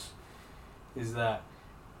space. Is that,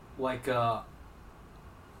 like, I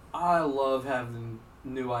love having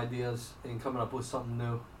new ideas and coming up with something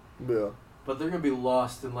new. Yeah. But they're going to be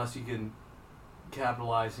lost unless you can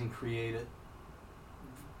capitalize and create it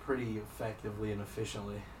pretty effectively and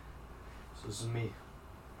efficiently. So this is me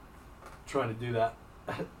trying to do that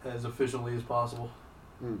as efficiently as possible.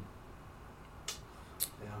 Yeah.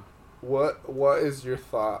 What is your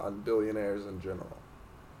thought on billionaires in general?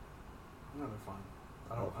 No, they're fine.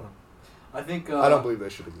 I think I don't believe they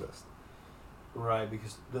should exist. right,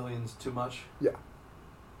 because billions too much. Yeah.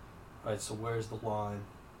 Right, so where's the line?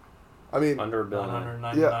 I mean, Under $1 billion.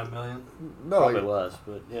 999 million? no, Probably like, less,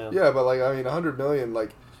 but yeah. yeah, but like I mean, 100 million,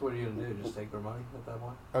 like What are you gonna do? Just take their money at that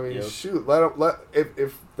point? I mean, Yep. shoot,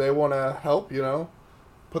 if they want to help,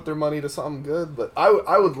 put their money to something good. But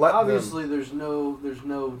I would let Obviously, them. there's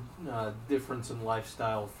no difference in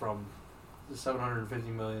lifestyle from the 750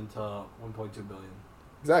 million to 1.2 billion.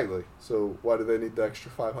 Exactly. So why do they need the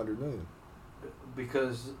extra 500 million?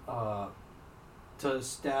 Because to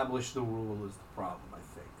establish the rule is the problem, I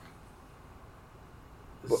think.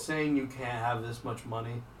 But- Saying you can't have this much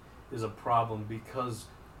money is a problem because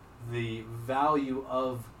the value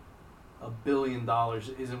of $1 billion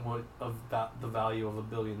isn't what the value of $1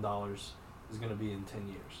 billion is going to be in 10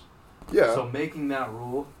 years. Yeah. So making that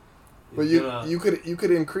rule. But is gonna, you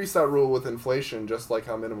could increase that rule with inflation, just like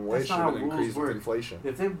how minimum wage That's not how should rules increase with work. inflation.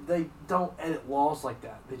 If they don't edit laws like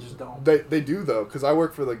that, they just don't. They do though, because I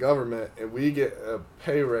work for the government and we get a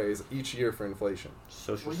pay raise each year for inflation.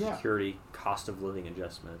 Social Well, yeah. Security cost of living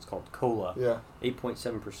adjustment. It's called COLA. Yeah.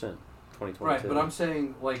 8.7%. 2022. Right, but I'm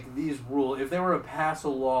saying like these rules. If they were to pass a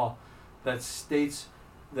law that states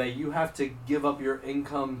that you have to give up your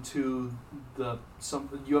income to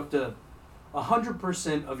you have to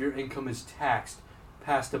 100% of your income is taxed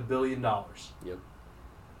past $1 billion. Yep.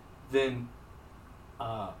 Then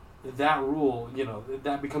that rule,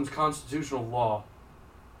 that becomes constitutional law.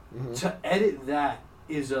 Mhm. To edit that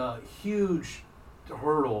is a huge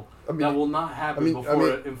hurdle I mean, that will not happen I mean- before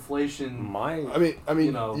inflation. My I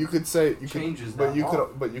mean, You you could say changes but that you law.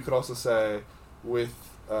 but you could also say with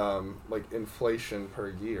like inflation per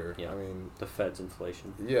year. Yeah. I mean, the Fed's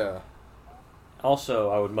inflation. yeah. Also,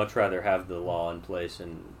 I would much rather have the law in place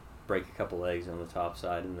and break a couple eggs on the top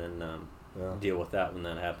side and then Yeah. deal with that when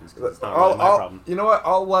that happens. 'Cause it's not really my problem. You know what?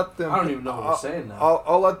 I'll let them. I don't even know what we're saying now.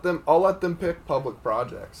 I'll let them pick public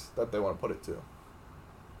projects that they want to put it to.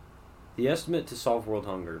 The estimate to solve world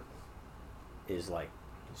hunger is like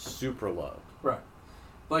super low. Right.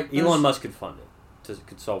 Like Elon there's- Musk could fund it.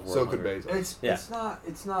 Could solve world So could hunger. Bezos. It's not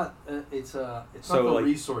it's not So, not the like-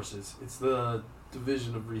 resources. It's the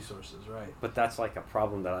division of resources, right? But that's like a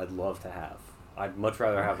problem that I'd love to have. I'd much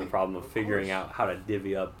rather have the problem of figuring course. out how to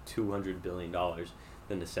divvy up $200 billion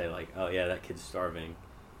than to say like, oh yeah, that kid's starving.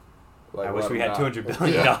 Like, I wish let we them had not. $200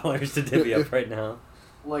 billion to divvy up right now.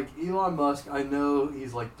 Like Elon Musk, I know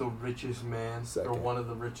he's like the richest man or Second. one of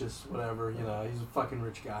the richest, whatever. He's a fucking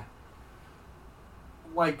rich guy.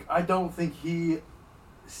 Like I don't think he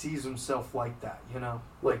sees himself like that.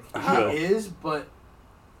 Like He he should. is, but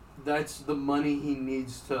that's the money he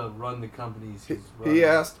needs to run the companies he's running.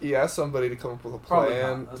 He asked somebody to come up with a Probably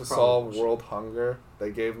plan not. That's to probably solve bullshit. world hunger.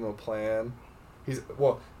 They gave him a plan.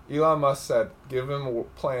 Elon Musk said, give him a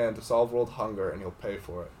plan to solve world hunger and he'll pay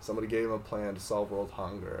for it. Somebody gave him a plan to solve world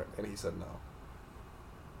hunger and he said no.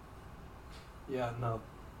 Yeah, no,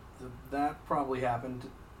 that probably happened.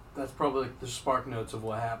 That's probably like the spark notes of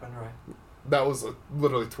what happened, right? That was a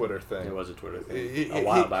literally Twitter thing. It was a Twitter thing He- a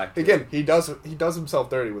while back. too. Again, he does himself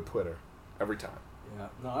dirty with Twitter every time. Yeah,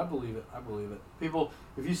 no, I believe it. People,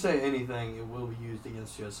 if you say anything, it will be used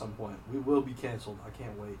against you at some point. We will be canceled. I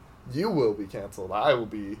can't wait. You will be canceled. I will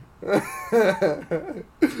be. I'm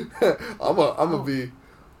gonna be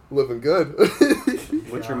living good.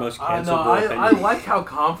 What's your most I know. cancelable opinion? I like how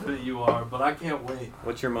confident you are, but I can't wait.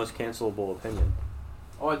 What's your most cancelable opinion?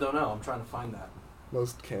 Oh, I don't know. I'm trying to find that.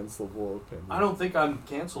 Most cancelable opinion. I don't think I'm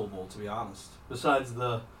cancelable, to be honest. Besides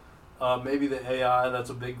the maybe the AI, that's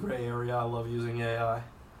a big gray area. I love using AI,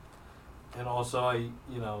 and also I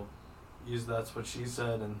use that's what she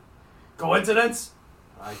said. And coincidence?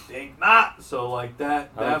 I think not. So like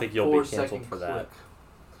that. I don't that think you'll be 4-second canceled for that.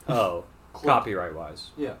 click. Oh, Click. copyright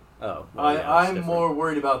wise. Yeah. Oh, well, yeah, that's I'm different. more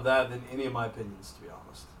worried about that than any of my opinions, to be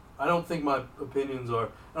honest. I don't think my opinions are.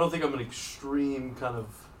 I don't think I'm an extreme kind of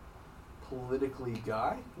politically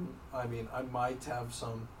guy. I mean, I might have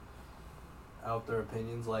some out there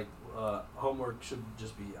opinions like homework should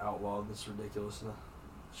just be outlawed. That's ridiculous. No,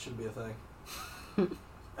 it should be a thing.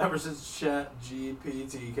 Ever since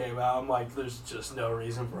ChatGPT came out, I'm like, there's just no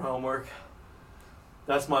reason for homework.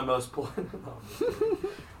 That's my most political. No, I'm just kidding.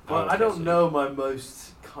 But I don't know my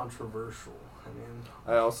most controversial. I mean,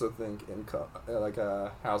 I also think income,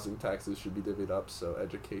 housing taxes should be divvied up so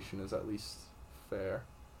education is at least fair.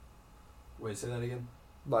 wait, say that again.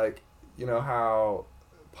 Like, you know how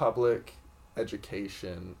public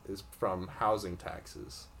education is from housing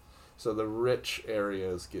taxes, so the rich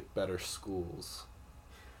areas get better schools.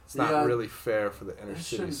 It's not Yeah, really fair for the inner That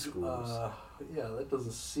city shouldn't- schools. Yeah, that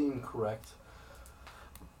doesn't seem correct.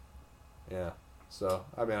 Yeah. So,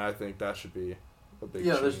 I mean, I think that should be a big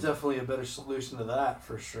Yeah, there's change. definitely a better solution to that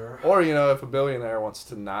for sure. Or, if a billionaire wants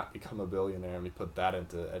to not become a billionaire and we put that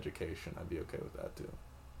into education, I'd be okay with that too.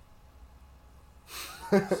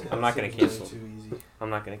 I'm not gonna Seems cancel. Too easy. I'm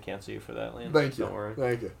not going to cancel you for that, Liam. Thank you. Don't worry.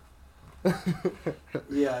 Thank you.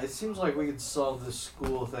 Yeah, it seems like we could solve this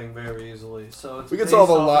school thing very easily. So it's We could based solve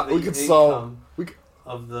a off lot. of the We could solve. income We could,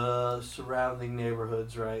 of the surrounding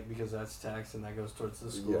neighborhoods, right? Because that's taxed and that goes towards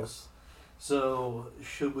the schools. Yes. So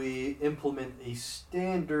should we implement a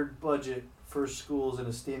standard budget for schools in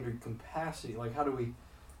a standard capacity? Like, how do we?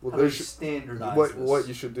 well, How do there we should, standardize what this? what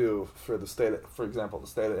you should do for the state, for example, the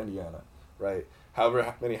state of Indiana, right?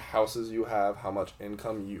 However many houses you have, how much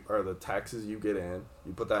income you or the taxes you get in,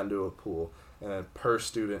 you put that into a pool, and then per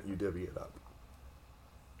student you divvy it up.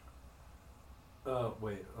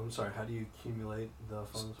 Wait, I'm sorry. How do you accumulate the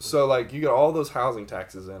funds? So like you get all those housing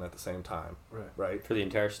taxes in at the same time, Right. right? For the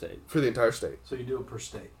entire state. For the entire state. So you do it per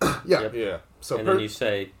state. Yeah, Yep. yeah. So And per, then you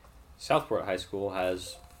say Southport High School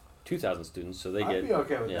has 2,000 students, so they I'd get... be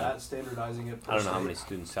okay with yeah. that, standardizing it per I don't know how state. many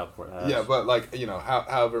students Southport has. yeah, but like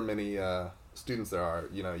however many students there are,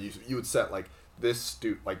 you would set like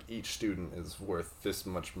each student is worth this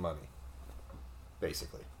much money,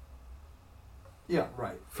 basically. Yeah,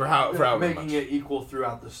 right. For how making much? it equal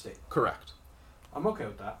throughout the state. Correct. I'm okay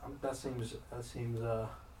with that. That seems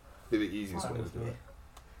Be the easiest fine way to with do me. it.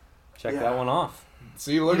 Check Yeah. that one off.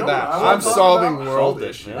 See, look You at know that. what I wanna I'm talk solving about? world Solved it,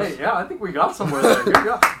 issues. yeah. Hey, yeah, I think we got somewhere there. Good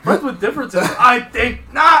job. Friends with differences. I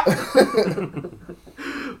think not.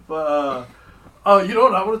 But you know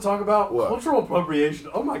what I want to talk about? What? Cultural appropriation.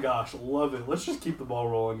 Oh my gosh, love it. Let's just keep the ball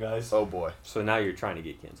rolling, guys. Oh boy. So now you're trying to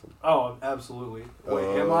get canceled. Oh, absolutely.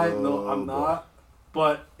 Wait, am I? No, I'm boy. not.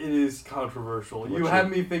 But it is controversial. You What's had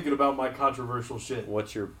your- me thinking about my controversial shit. What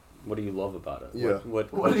do you love about it? Yeah.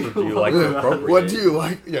 What What do you culture do you love like to about it? appropriate? What do you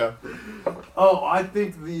like? Yeah. Oh, I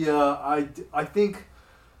think I think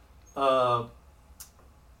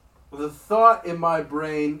the thought in my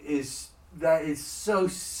brain is that it's so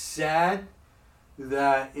sad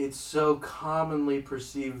that it's so commonly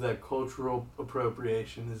perceived that cultural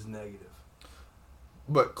appropriation is negative.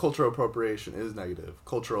 But cultural appropriation is negative.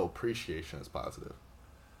 Cultural appreciation is positive.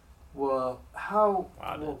 Well, how?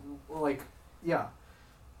 Wow, like, yeah,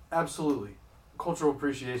 absolutely. Cultural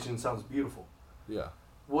appreciation sounds beautiful. Yeah.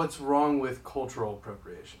 What's wrong with cultural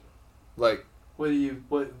appropriation? Like, What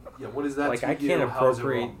is that? Like, to I you? can't How is it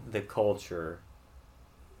appropriate wrong? the culture,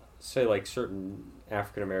 say like certain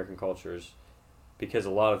African American cultures, because a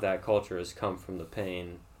lot of that culture has come from the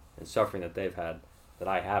pain and suffering that they've had that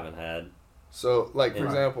I haven't had. so, like, for Yeah.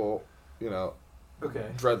 example,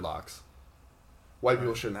 Okay. dreadlocks. White people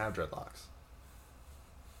Right. shouldn't have dreadlocks.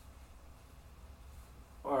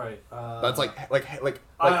 All right. That's like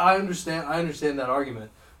I understand that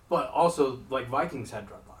argument, but also like Vikings had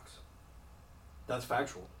dreadlocks. That's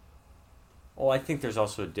factual. Well, I think there's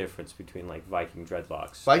also a difference between like Viking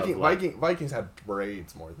dreadlocks. Vikings had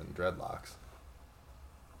braids more than dreadlocks.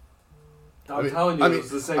 I'm telling you, it's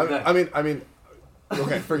the same thing. I mean,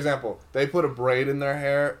 okay. For example, they put a braid in their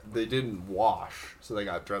hair. They didn't wash, so they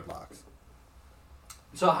got dreadlocks.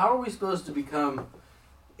 So how are we supposed to become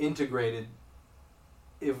integrated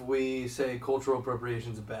if we say cultural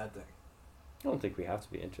appropriation is a bad thing? I don't think we have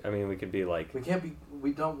to be. I mean, we could be like. We can't be.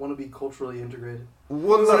 We don't want to be culturally integrated.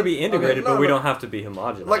 Well, We want to be integrated, no, but we no. don't have to be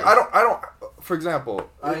homogenous. Like I don't. For example,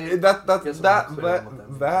 guess I'm not clear on what that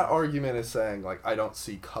means. that argument is saying like I don't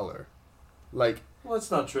see color, like Well,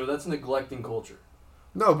 that's not true. That's neglecting culture.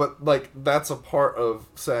 no, but like that's a part of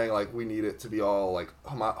saying like we need it to be all like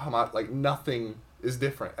like nothing is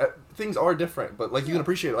different. Things are different, but like you can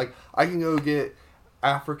appreciate it. Like I can go get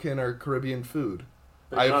African or Caribbean food.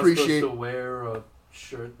 But I you're appreciate- not supposed to wear a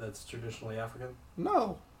shirt that's traditionally African.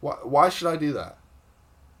 No, why should I do that?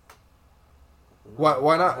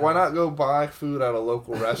 Why not go buy food at a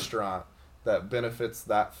local restaurant that benefits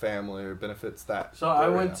that family or benefits that? So I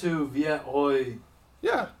area? went to Viet Hoi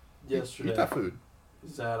Yeah. yesterday. Eat that food.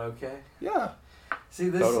 Is that okay? Yeah. See,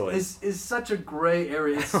 this Totally. is such a gray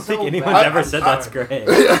area. It's I don't so think anyone's bad. ever I'm said that's sorry.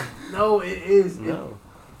 great. No, it is. No.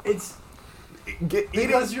 It's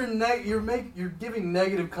because you're giving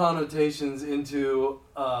negative connotations into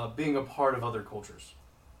being a part of other cultures,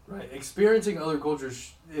 right? Experiencing other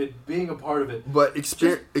cultures, being a part of it. But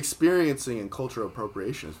experiencing and cultural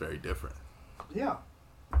appropriation is very different. Yeah,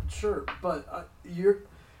 sure, but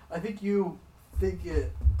I think you think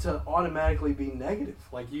it to automatically be negative,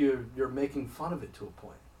 like you're making fun of it to a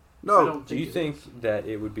point. I No. don't Do you it think is. that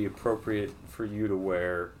it would be appropriate for you to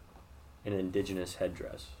wear an indigenous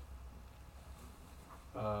headdress?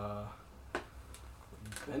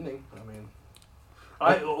 Depending. I mean,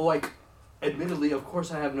 admittedly, of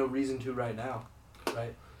course, I have no reason to right now,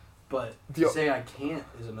 right? But to say I can't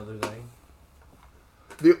is another thing.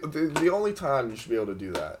 The only time you should be able to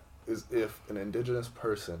do that is if an indigenous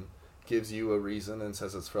person gives you a reason and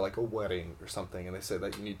says it's for like a wedding or something, and they say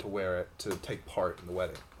that you need to wear it to take part in the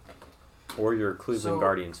wedding. Or you're a Cleveland So-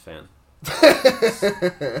 Guardians fan.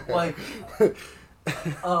 Like,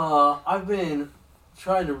 I've been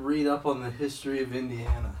trying to read up on the history of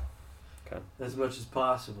Indiana Okay. as much as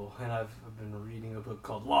possible, and I've been reading a book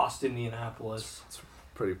called Lost Indianapolis. It's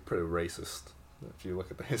pretty racist if you look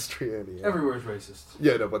at the history of Indiana. Everywhere's racist.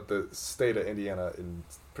 Yeah, no, but the state of Indiana in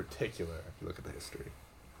particular, if you look at the history.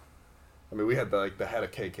 I mean, we had the head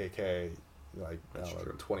of KKK, like, I That's don't know,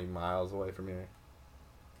 true. 20 miles away from here.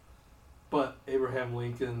 But Abraham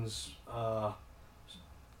Lincoln's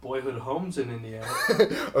boyhood home's in Indiana.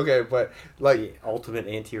 Okay, but, like, The ultimate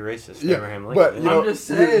anti-racist, Yeah, Abraham but, Lincoln. you know, I'm just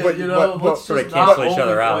saying, but- you know, but- let's but they just cancel not each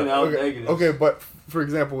other only out. point out okay, negatives. okay, but for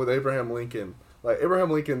example, with Abraham Lincoln, like, Abraham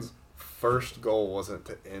Lincoln's first goal wasn't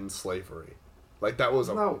to end slavery. Like, that was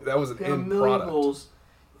No, that was an He had a end million product. goals,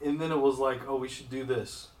 and then it was like, oh, we should do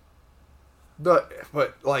this. But,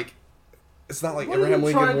 like, it's not like What Abraham are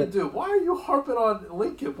you Lincoln. trying to do? Why are you harping on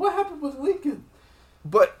Lincoln? What happened with Lincoln?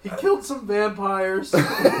 But He killed some vampires.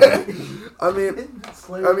 I mean,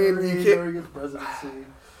 Slavery you can't- during his presidency.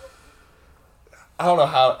 I don't know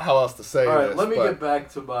how else to say All right, this. let me but get back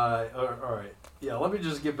to my. All right, yeah, let me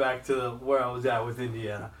just get back to where I was at with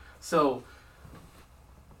Indiana. So,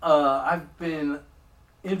 I've been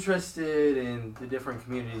interested in the different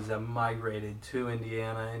communities that migrated to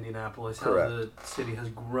Indiana, Indianapolis, Correct. how the city has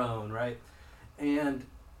grown, right? And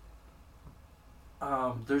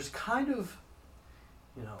there's kind of,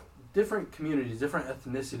 different communities, different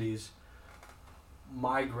ethnicities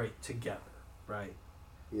migrate together, right?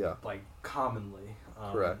 Yeah, Like commonly.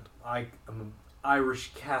 Correct. I'm of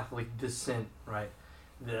Irish Catholic descent, right?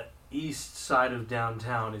 The east side of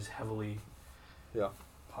downtown is heavily Yeah.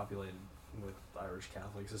 populated with Irish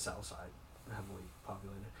Catholics. The south side heavily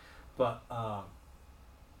populated, but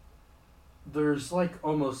there's like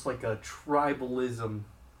almost like a tribalism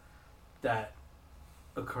that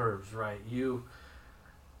occurs, right? You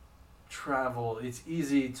travel. It's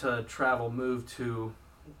easy to travel, move to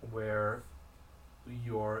where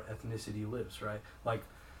your ethnicity lives, right? Like,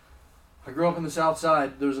 I grew up in the South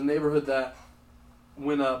Side. There's a neighborhood that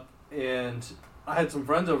went up, and I had some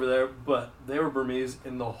friends over there, but they were Burmese,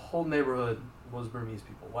 and the whole neighborhood was Burmese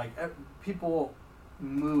people. Like, people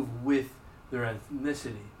move with their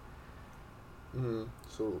ethnicity. Mm-hmm.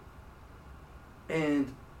 So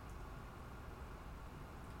And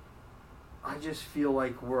I just feel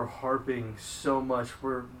like we're harping so much.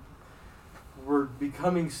 We're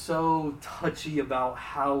becoming so touchy about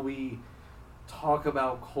how we talk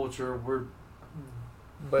about culture. We're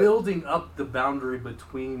But- building up the boundary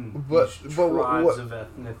between But- these but tribes what- of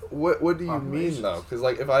ethnic. what do you mean populations. though? Because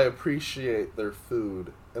like if I appreciate their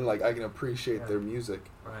food and like I can appreciate Yeah. their music,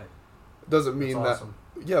 Right. it doesn't mean That's that. awesome.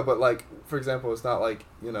 Yeah, but like for example, it's not like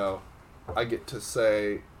I get to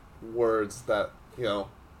say words that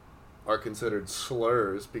are considered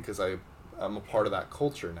slurs because I'm a part of that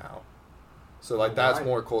culture now. So like that's Right.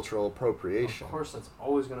 more cultural appropriation. Of course, that's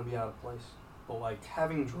always going to be out of place. But like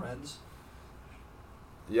having dreads,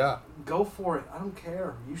 Yeah. go for it. I don't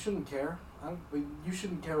care. You shouldn't care. You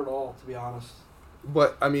shouldn't care at all, to be honest.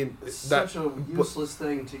 But I mean It's that such a useless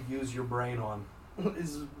thing to use your brain on.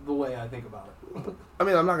 Is the way I think about it. I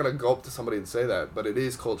mean, I'm not gonna go up to somebody and say that, but it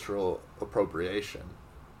is cultural appropriation.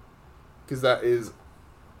 Because that is,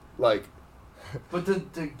 like, But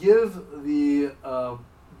to give the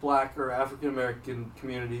Black or African American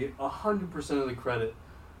community 100% of the credit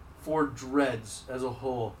for dreads as a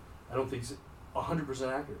whole, I don't think it's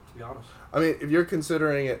 100% accurate, to be honest. I mean, if you're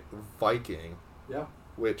considering it Viking, Yeah.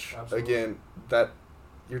 which Absolutely. again, that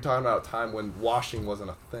you're talking about a time when washing wasn't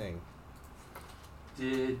a thing.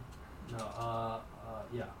 Did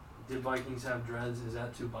Vikings have dreads? Is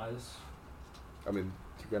that too biased? I mean,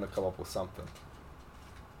 you're gonna come up with something.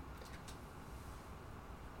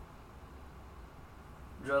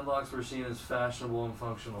 Dreadlocks were seen as fashionable and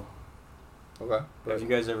functional. Okay. Have you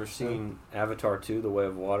guys ever seen Avatar 2, The Way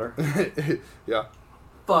of Water? Yeah.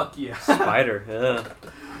 Fuck yeah. Spider, yeah.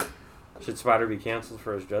 Should Spider be canceled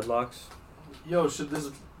for his dreadlocks? Yo,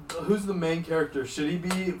 who's the main character? Should he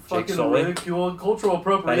be fucking Sully? ridiculed? Cultural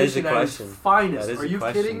That is a appropriation at its question. finest. That is Are a you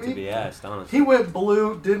question kidding to me? be asked, honestly. He went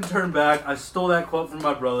blue, didn't turn back. I stole that quote from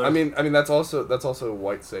my brother. I mean that's also a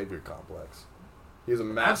white savior complex. He has a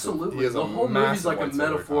massive. absolutely. He has The a whole movie's massive like a white savior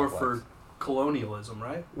metaphor complex. for colonialism,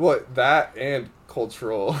 right? What, that and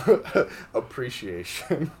cultural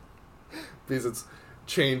appreciation. Because it's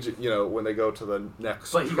change, when they go to the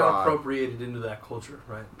next But he got tribe. appropriated into that culture,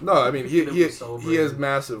 right? No, I mean, he It was has celebrated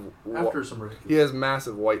massive... After some ridicule. He has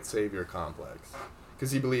massive white savior complex.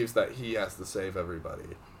 Because he believes that he has to save everybody.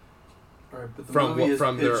 Right, but the From movie is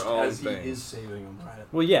from their pitched own as he things. is saving them, right?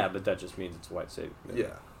 Well, yeah, but that just means it's a white savior. Yeah.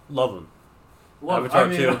 Love him. Well, Avatar I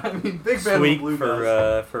mean, 2. I mean, big fan of Sweet Blue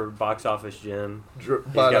for box office Jim. He's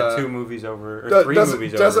But got 2 movies over, or that 3 doesn't,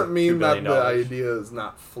 movies doesn't over mean $2 that billion. the idea is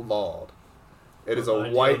not flawed. It is The a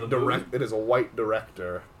idea white of the movie? It is a white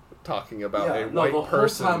director talking about yeah, a no, white the whole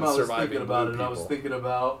person time I was surviving thinking about blue it, I was people. thinking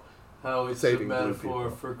about how it's Saving a blue metaphor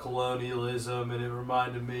people. for colonialism, and it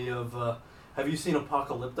reminded me of. Have you seen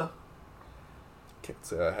Apocalypto? Can't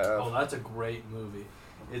say I have. Oh, that's a great movie.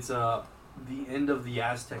 It's the end of the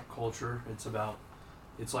Aztec culture.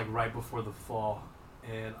 It's like right before the fall,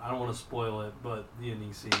 and I don't want to spoil it, but the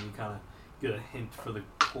ending scene you kind of get a hint for the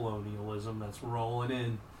colonialism that's rolling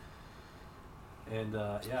in, and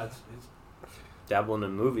yeah, it's Dabbling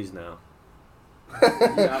in movies now.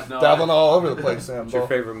 yeah, no, Dabbling all over the place, Sam. What's your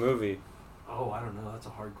favorite movie? Oh, I don't know. That's a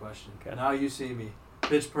hard question. Okay. Now you see me.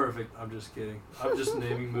 Pitch Perfect. I'm just kidding. I'm just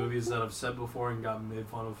naming movies that I've said before and gotten made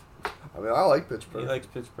fun of. I mean, I like Pitch He Perfect. likes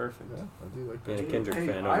Pitch Perfect. Yeah, I do like Yeah, Pitch Kendrick Hey,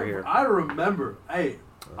 fan I, over here. I remember. Hey,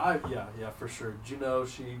 yeah, for sure. Did you know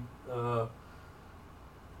she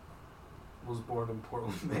was born in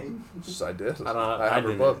Portland, Maine? Perfect. I did. I have her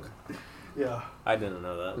didn't. book. Yeah. I didn't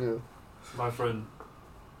know that. Yeah. My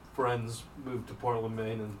friends moved to Portland,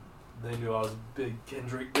 Maine, and they knew I was a big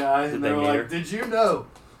Kendrick guy, Did and they they were meet like, her? "Did you know?"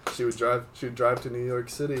 She would drive to New York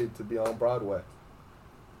City to be on Broadway.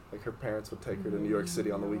 Like her parents would take her to New York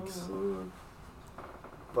City on the weeks.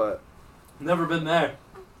 But Never been there.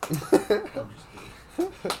 I'm just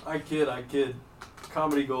kidding. I kid.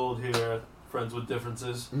 Comedy Gold here. Friends with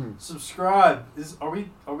Differences. Subscribe. Are we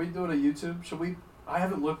doing a YouTube? Should we? I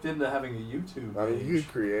haven't looked into having a YouTube I mean, page. you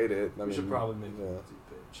could create it. I We mean, should probably make a yeah. YouTube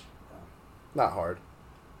page. Not hard.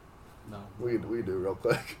 No. We do real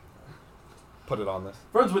quick. Put it on this.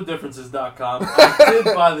 Friendswithdifferences.com. I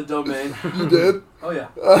did buy the domain. You did? Oh yeah.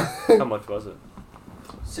 How much was it?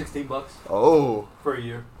 $16 Oh, for a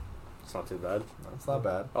year. It's not too bad. that's not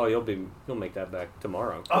bad. Oh, you'll make that back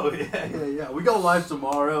tomorrow. Oh yeah. We go live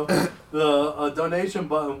tomorrow. The donation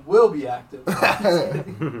button will be active.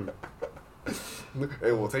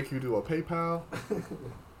 It will take you to a PayPal.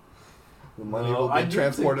 The money No, will I be need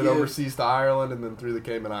transported to give- overseas to Ireland and then through the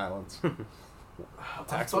Cayman Islands. I've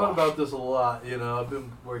Tax thought wash. about this a lot. You know, I've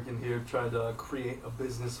been working here trying to create a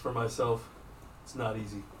business for myself. It's not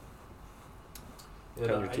easy. You Cut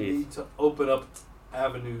know, your I teeth. need to open up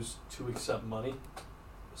avenues to accept money,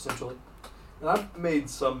 essentially. And I've made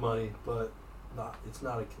some money, but it's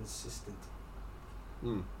not a consistent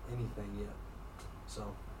Hmm. anything yet.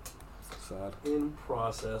 So, Sad. in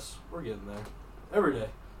process, we're getting there. Every day.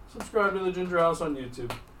 Subscribe to the Ginger House on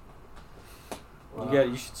YouTube.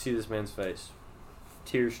 You should see this man's face.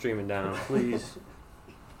 Tears streaming down. Please.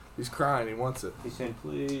 He's crying. He wants it. He's saying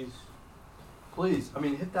please. Please,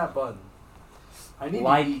 hit that button. I need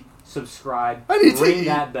Like, to eat. subscribe, I need to ring eat.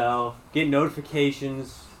 that bell, get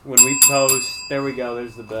notifications when we post. There we go.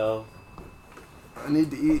 There's the bell. I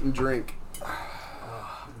need to eat and drink.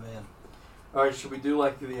 Oh, man. All right, should we do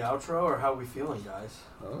like the outro or how we feeling, guys?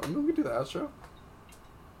 I'm gonna do the outro.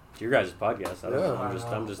 It's your guys' podcast. I don't Yeah. know.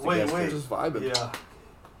 I'm just a Wait, guest wait. here. Just vibing. Yeah.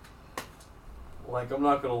 Like, I'm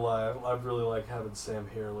not gonna lie. I really like having Sam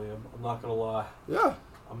here, Liam. I'm not gonna lie. Yeah.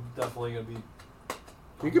 I'm definitely gonna be.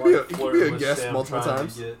 You I'm, could be like, a flirting with guest Sam, multiple trying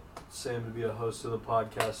times. To get Sam to be a host of the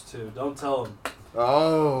podcast too. Don't tell him.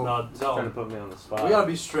 Oh. No, tell Trying to him. put me on the spot. We gotta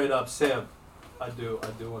be straight up, Sam. I do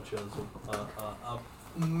want you as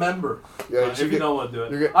a member. Yeah, If you don't want to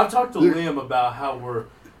do you're it, gonna- I've talked to you're- Liam about how we're.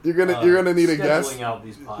 You're gonna need a guest. scheduling out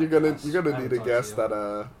these podcasts. You're gonna I need haven't a talked guest to you.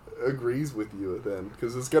 that agrees with you then,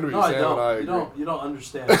 because it's gonna be No, I Sam don't. and I You agree. don't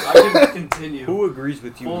understand. I can continue. Who agrees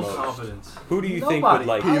with you Full most? confidence. Who do you think Nobody. would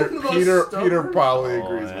like? I- Peter, I'm the most Peter stubborn. probably Oh,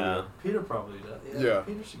 agrees yeah. with Peter probably does. Yeah.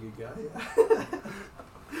 Peter's a good guy. Yeah.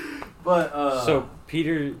 But So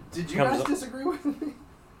Peter did you comes guys up- disagree with me? you.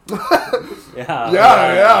 Yeah.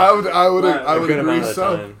 Yeah, I would Right, A would good agree amount of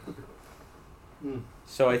so. time. Hmm.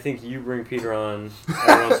 So I think you bring Peter on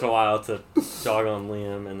every once in a while to dog on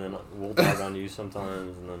Liam, and then we'll dog on you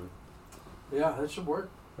sometimes, and then Yeah, that should work.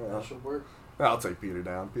 Yeah. That should work. I'll take Peter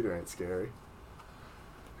down. Peter ain't scary.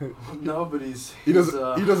 No, but he's He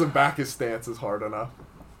doesn't back his stances hard enough.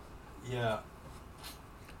 Yeah.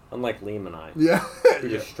 unlike Liam and I, Yeah. who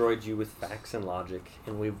Yeah. destroyed you with facts and logic,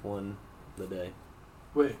 and we've won the day.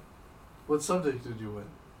 Wait, what subject did you win?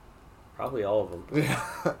 Probably all of them. Yeah.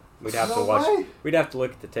 We'd have No to watch. way. We'd have to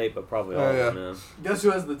look at the tape, but probably all Oh, of them. Guess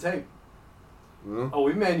who has the tape? Mm. Oh,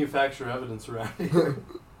 we manufacture evidence around here.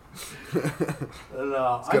 And,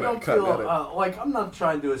 I gonna don't cut feel that like I'm not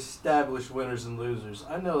trying to establish winners and losers.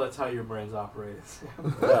 I know that's how your brains operate.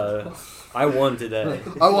 I won today.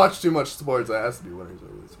 I watch too much sports. I has to be winners or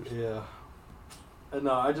losers. Yeah. And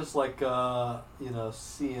I just like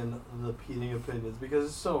seeing the competing opinions because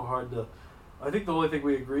it's so hard to. I think the only thing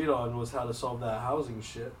we agreed on was how to solve that housing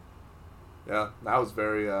shit. Yeah, that was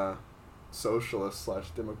very socialist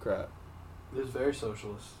 / Democrat. It was very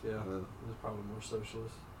socialist. Yeah, Yeah. it was probably more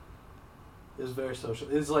socialist. It was very social.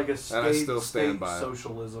 It's like a And I still stand state by it.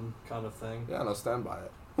 socialism kind of thing. Yeah, no, stand by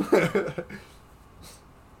it.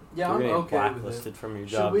 Yeah, You're I'm gonna get okay with it. blacklisted from your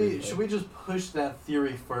Should job. we dude. should we just push that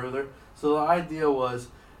theory further? So the idea was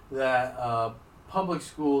that public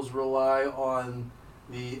schools rely on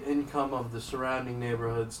the income of the surrounding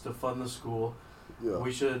neighborhoods to fund the school. Yeah.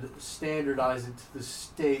 We should standardize it to the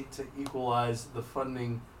state to equalize the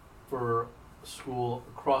funding for school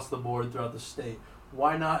across the board throughout the state.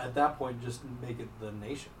 Why not at that point just make it the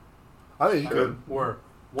nation I think you could. or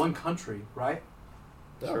one country, right?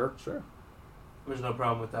 Yeah, Sure. Sure. There's no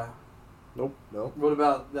problem with that. Nope. No. What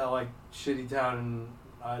about that like shitty town in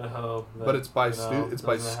Idaho? That, But it's by doesn't have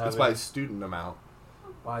it's by any- student amount.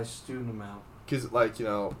 by student amount. Because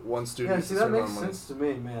one student. Yeah, is see a that certain makes amount of sense to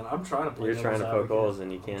me, man. I'm trying to play. You're trying to devil's poke advocate. holes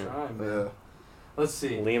and you I'm can't. trying, money. man. Let's see.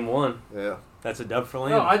 Liam won. Yeah. That's a dub for Liam.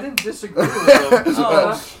 No, I didn't disagree with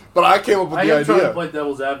them. But I came up with I the am trying to idea. play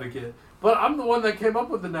devil's advocate, but I'm the one that came up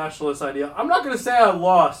with the nationalist idea. I'm not going to say I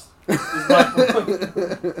lost. Is my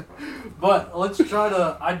point. But let's try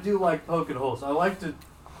to. I do like poking holes. I like to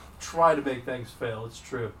try to make things fail. It's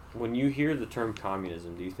true. When you hear the term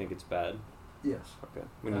communism, do you think it's bad? Yes. Okay.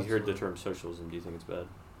 When you hear the Absolutely. term socialism, do you think it's bad?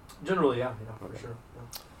 Generally, yeah, for Okay. sure.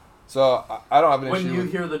 Yeah. So I don't have an When issue. you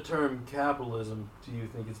with, hear the term capitalism, do you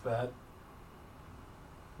think it's bad?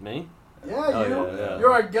 Me? Yeah, Oh, you. yeah.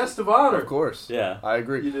 You're our guest of honor. of course. Yeah. I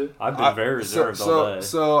agree. You do. I've been very reserved all day.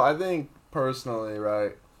 So I think personally,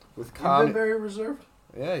 right, with You've been communism. very reserved.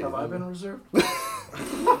 Yeah. Have I been reserved?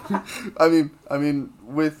 I mean,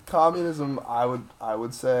 with communism, I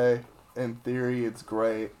would say, in theory, it's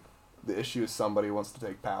great. The issue is somebody wants to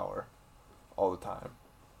take power, all the time.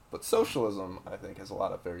 But socialism, I think, has a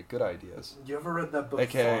lot of very good ideas. You ever read that book,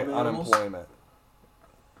 AKA Farm Animals? unemployment.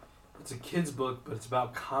 It's a kid's book, but it's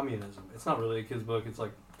about communism. It's not really a kid's book. It's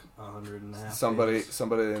like 100 pages.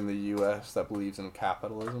 Somebody in the U.S. that believes in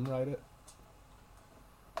capitalism, write it.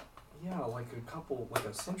 Yeah, like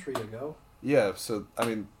a century ago. Yeah. So I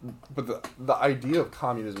mean, but the idea of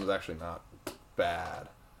communism is actually not bad.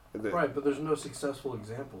 Right, but there's no successful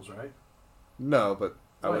examples, right? No, but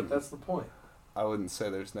Right, that's the point. I wouldn't say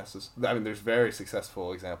there's I mean, there's very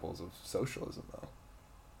successful examples of socialism though.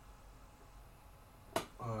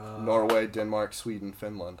 Norway, Denmark, Sweden,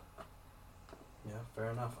 Finland. Yeah,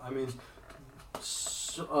 fair enough. I mean,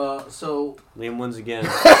 so Liam wins again.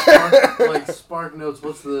 Spark Notes,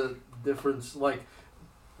 what's the difference? Like,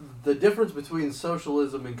 the difference between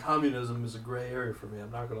socialism and communism is a gray area for me.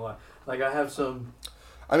 I'm not gonna lie. Like, I have some.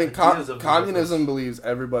 I mean, Ideas of the communism difference. believes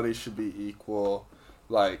everybody should be equal,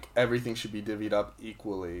 like everything should be divvied up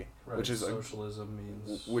equally, Right, which is socialism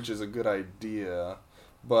means. a good idea.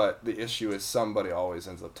 But the issue is somebody always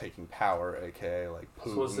ends up taking power, aka like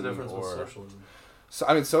Putin. So what's the difference with or, socialism? So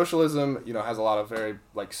I mean, socialism, has a lot of very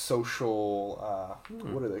like social.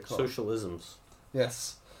 What are they called? Socialisms.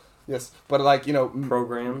 Yes, but like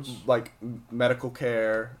Programs. like medical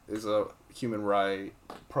care is a human right.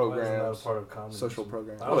 Why isn't Programs, that a part of communism? social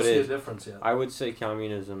programs. I don't Oh, it see is. a difference yet. I would say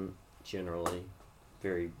communism, generally,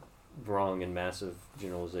 very wrong and massive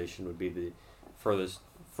generalization, would be the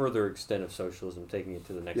further extent of socialism, taking it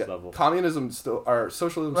to the next level. Communism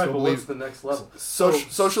socialism Right, still but believes what's the next level?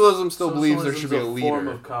 socialism still believes there should be a Socialism's form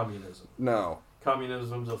leader. of communism. No.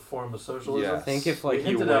 Communism's a form of socialism. Yes. Think if We like you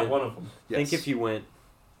hinted at went, one of them. Yes. think if you went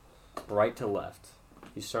right to left,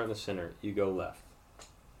 you start in the center, you go left,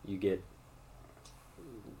 you get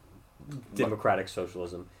democratic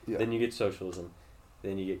socialism, Yeah. then you get socialism,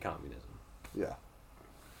 then you get communism. Yeah.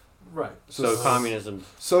 Right. So communism,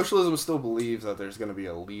 Socialism still believes that there's going to be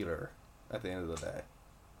a leader at the end of the day.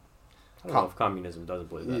 I don't know if communism doesn't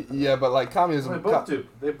believe that. Yeah, but like communism. They both do.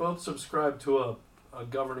 They both subscribe to a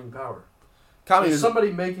governing power. There's Communism.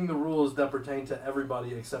 somebody making the rules that pertain to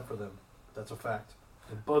everybody except for them. That's a fact.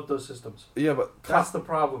 In both those systems. Yeah, but That's the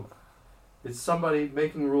problem. It's somebody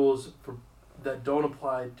making rules that don't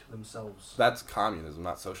apply to themselves. that's communism,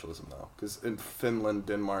 not socialism, though. Because in Finland,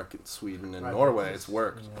 Denmark, and Sweden, and Right, Norway, but it's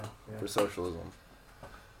worked Yeah. for socialism.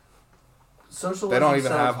 Socialism They don't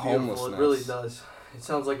even sounds have beautiful. homelessness. It really does. It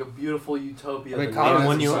sounds like a beautiful utopia. I mean, that communism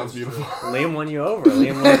when you- sounds beautiful. Liam won you over.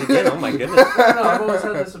 Liam won again. Oh my goodness. No, I've always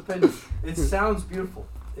had this opinion. It sounds beautiful.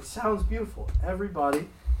 It sounds beautiful. Everybody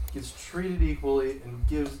gets treated equally and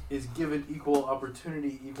is given equal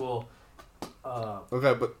opportunity, equal.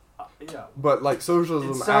 Okay, but Yeah. but like It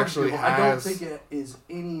socialism sounds actually beautiful. I don't has. think it is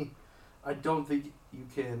any. I don't think you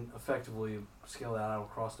can effectively scale that out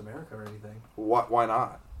across America or anything Why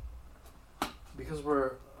not? because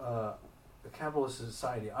we're a capitalist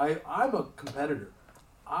society. I'm a competitor.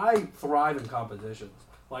 I thrive in competitions.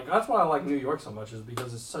 Like that's why I like New York so much is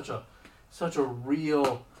because it's such a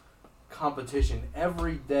real competition.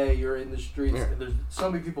 Every day you're in the streets Yeah. and there's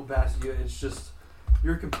so many people passing you. It's just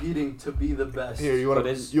you're competing to be the best. Here, you want But to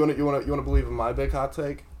is- you want to believe in my big hot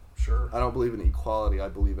take? Sure. I don't believe in equality. I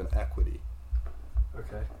believe in equity.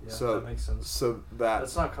 Okay. Yeah, So- that makes sense. So that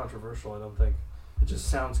That's not controversial. I don't think. It just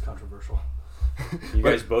sounds controversial. You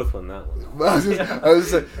guys both won that one. I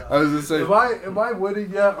was just saying. Am I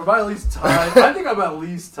winning yet? Or am I at least tied? I think I'm at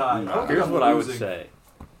least tied. I don't think Here's I'm what I would losing. say.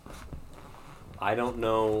 I don't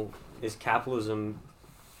know. Is capitalism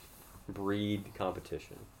breed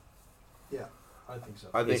competition? Yeah, I think so.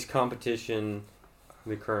 I Is think competition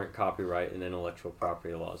the current copyright and intellectual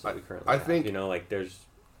property laws that we currently I have? think- You know, like there's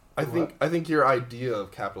I think your idea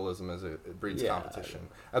of capitalism is it breeds Yeah. competition.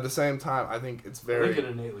 At the same time, I think it's I very think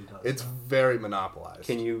it innately does. it's very monopolized.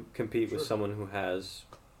 Can you compete with Sure. someone who has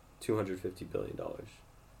 $250 billion?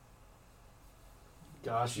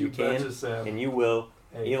 Gosh, You you can, betcha, Sam. and you will.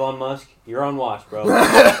 Hey, Elon Musk, you're on watch, bro.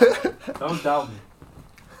 don't doubt me.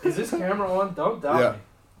 Is this camera on? Don't doubt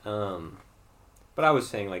Yeah. me. But I was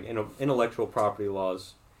saying, like, intellectual property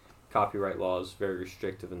laws, copyright laws, very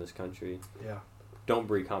restrictive in this country. Yeah. Don't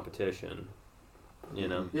breed competition. You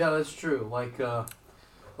know. Yeah, that's true. Like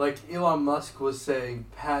Elon Musk was saying,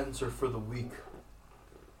 patents are for the weak,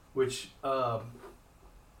 which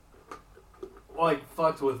like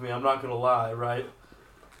fucked with me. I'm not gonna lie, right?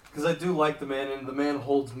 Because I do like the man, and the man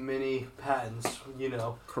holds many patents. You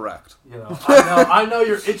know. Correct. I know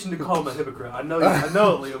you're itching to call him a hypocrite. I know it,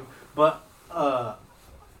 Liam. But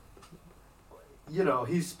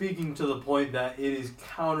he's speaking to the point that it is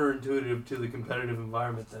counterintuitive to the competitive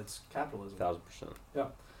environment that's capitalism. 1000%.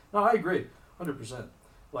 No, I agree, 100%.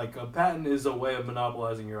 Like a patent is a way of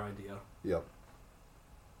monopolizing your idea. Yep.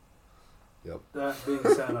 That being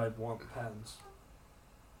said, I'd want patents.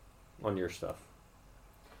 On your stuff.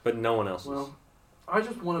 But no one else's. Well, I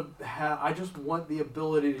just want to I just want the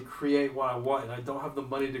ability to create what I want, and I don't have the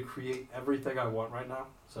money to create everything I want right now.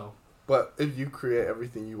 So. But if you create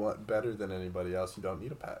everything you want better than anybody else, you don't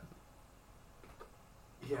need a patent.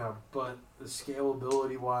 Yeah, but the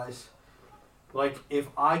scalability wise, like if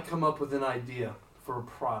I come up with an idea for a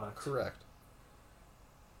product Correct.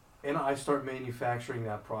 and I start manufacturing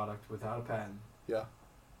that product without a patent, Yeah.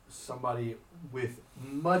 somebody with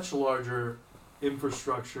much larger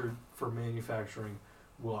infrastructure for manufacturing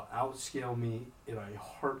will outscale me in a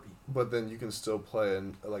heartbeat. But then you can still play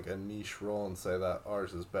a niche role and say that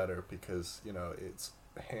ours is better because it's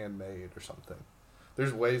handmade or something.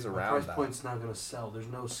 There's ways My around price that. point's not going to sell. There's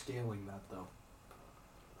no scaling that though.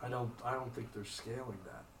 I don't think they're scaling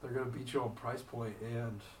that. They're going to beat you on price point,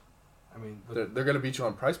 and I mean They're going to beat you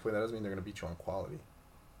on price point. That doesn't mean they're going to beat you on quality.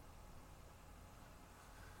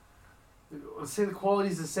 let's say the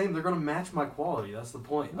quality's the same. They're going to match my quality. That's the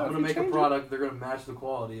point. No, I'm if going to you make a change it- product. They're going to match the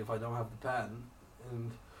quality if I don't have the patent,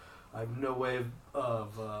 and I have no way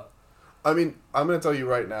of I mean, I'm going to tell you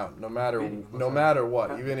right now, no matter what,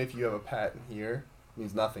 Patent. even if you have a patent here, it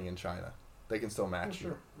means nothing in China. They can still match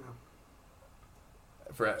sure. Yeah.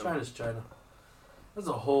 you. For, China's China. That's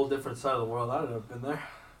a whole different side of the world. I've never been there.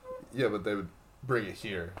 Yeah, but they would bring it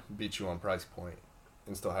here, beat you on price point,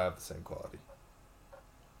 and still have the same quality.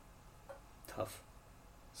 Tough.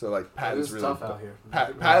 So like patents It's really tough out here.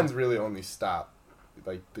 patents really only stop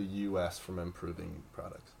like the U.S. from improving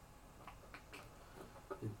products.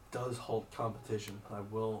 It does hold competition. I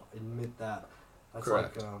will admit that. That's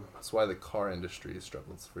Correct. like That's why the car industry has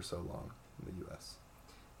struggled for so long in the U.S.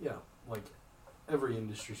 yeah, like every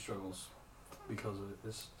industry struggles because of it.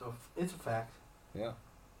 It's a fact. Yeah.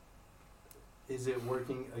 Is it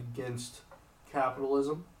working against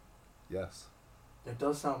capitalism? Yes. It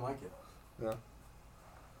does sound like it. Yeah.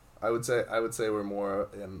 I would say we're more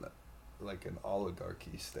in like an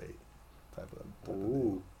oligarchy state type of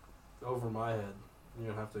Ooh. Over my head. You're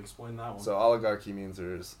gonna have to explain that one. So oligarchy means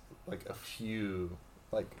there's like a few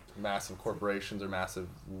like massive corporations or massive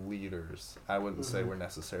leaders. I wouldn't say Mhm. we're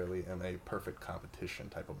necessarily in a perfect competition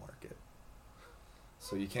type of market.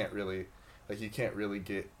 So you can't really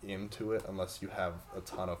get into it unless you have a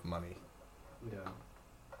ton of money. yeah.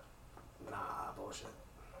 Nah, bullshit.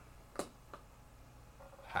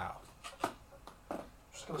 How?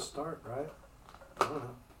 Just gonna start, right? I don't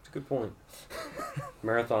know. a good point.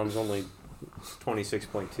 Marathon's only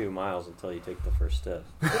 26.2 miles until you take the first step.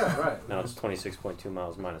 Yeah, right. Now it's 26.2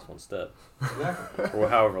 miles minus one step. Exactly. Or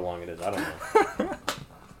however long it is. I don't know.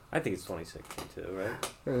 I think it's 26.2,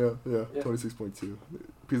 right? Yeah, Yeah. 26.2.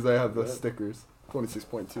 Because they have the Good. stickers.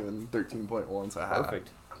 26.2 and 13.1's a half. Perfect.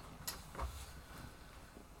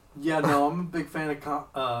 Yeah, no, I'm a big fan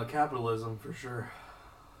of capitalism for sure.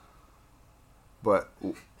 But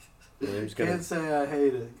William's gonna, Can't say I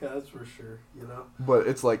hate it, that's for sure. You know.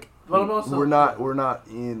 it's like But I'm also- we're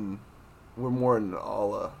more in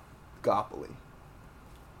oligopoly.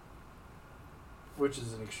 Which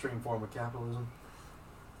is an extreme form of capitalism.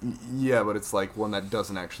 Yeah, but it's like one that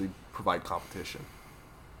doesn't actually provide competition.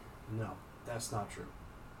 No, that's not true.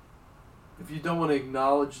 If you don't want to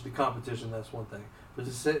acknowledge the competition, that's one thing. But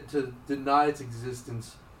to deny its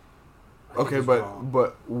existence, I think Okay, is but wrong.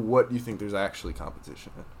 what do you think there's actually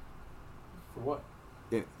competition For what?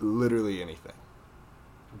 in literally anything?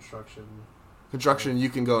 Construction. Construction, you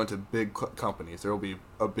can go into big companies. There will be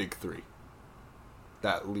a big three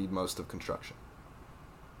that lead most of construction.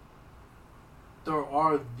 There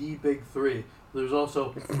are the big three. There's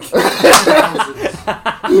also thousands.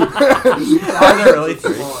 Are there really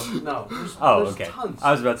three? No. There's, Oh, there's okay. Tons.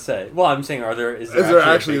 I was about to say. Well, I'm saying, is Is there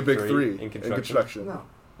actually a big three in construction? No.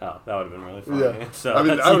 Oh, that would have been really funny. Yeah. So I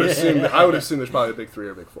mean, that's- I would assume there's probably a big three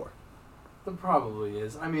or a big four. There probably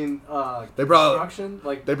is. I mean, They probably- construction,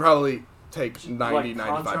 like They probably take 90,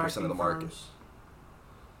 like 95% of the market. contracting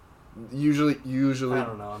Usually, firms. I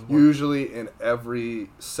don't know. I'm more- usually in every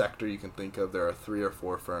sector you can think of, there are 3 or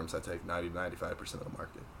 4 firms that take 90 to 95% of the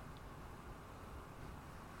market.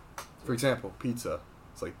 For example, pizza.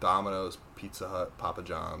 It's like Domino's, Pizza Hut, Papa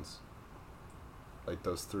John's. Like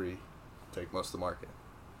those 3 take most of the market.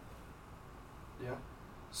 Yeah.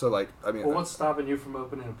 So like, I mean, Well, what's stopping you from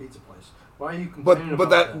opening a pizza place? Why are you complaining but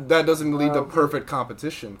about that doesn't lead to Well, perfect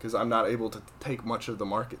competition because I'm not able to take much of the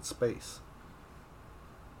market space.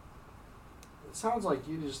 It sounds like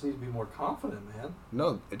you just need to be more confident, man.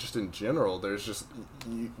 No, just in general, there's just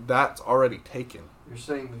that's already taken. You're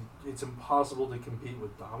saying that it's impossible to compete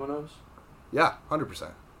with Domino's? Yeah, 100%. If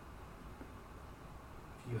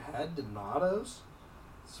you had Donatos,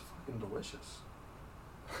 it's fucking delicious.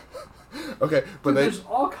 Okay, but Dude, they there's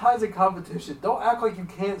all kinds of competition. Don't act like you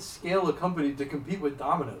can't scale a company to compete with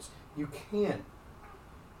Domino's. You can.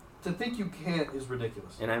 To think you can't is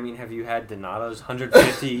ridiculous. And I mean, have you had Donato's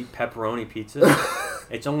 150 pepperoni pizza?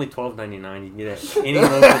 It's only $12.99. You can get it at any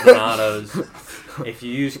local Donato's. If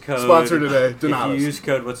you use code sponsor today, If Donatos. you use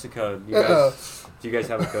code, what's the code? You guys, do you guys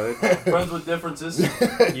have a code? Friends with differences.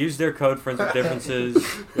 Use their code Friends with Differences.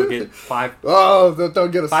 You'll get Oh,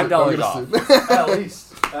 don't get us $5 don't get us off. sued. At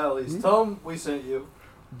least. Tell them we sent you.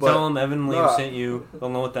 Tell them Evan Liam nah. sent you. They'll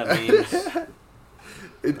know what that means.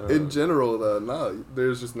 In general, though, no,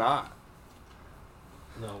 there's just not.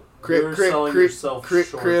 No. You're selling yourself short.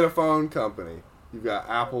 create a phone company. You've got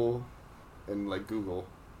Apple and like Google.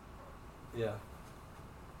 Yeah.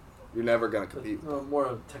 You're never gonna compete. No, more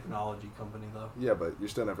of a technology company, though. Yeah, but you're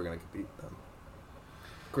still never gonna compete with them.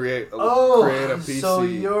 Create a PC. So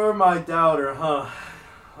you're my doubter, huh?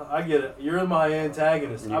 I get it. You're my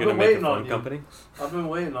antagonist. You're I've gonna been make a waiting on phone you. company? I've been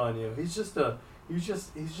waiting on you. He's just a.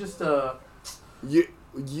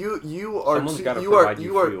 You are Someone's gotta too, provide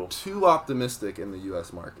you you are fuel. too optimistic in the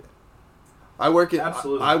U.S. market. I work in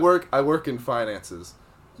Absolutely. I work in finances.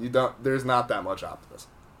 There's not that much optimism.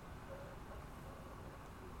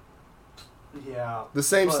 Yeah. The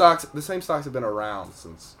same but- stocks have been around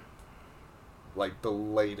since like the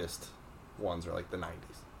latest ones are like the 90s.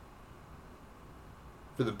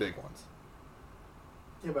 For the big ones.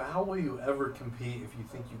 Yeah, but how will you ever compete if you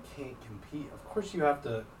think you can't compete? Of course, you have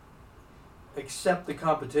to accept the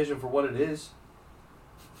competition for what it is.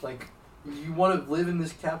 Like, you want to live in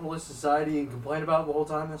this capitalist society and complain about it the whole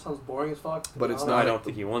time? That sounds boring as fuck. But it's No, not- I don't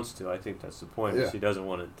think he wants to. I think that's the point. Is Yeah. he doesn't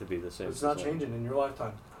want it to be the same. It's not society. changing in your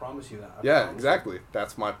lifetime. I promise you that. I Yeah, promise exactly.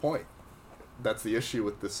 That's my point. That's the issue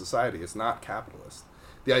with this society. It's not capitalist.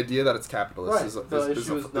 The idea that it's you. capitalist Right. is The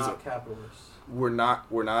issue is not capitalist. we're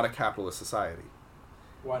not a capitalist society.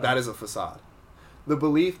 Why not? That is a facade. The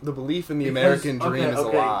belief in the American dream is a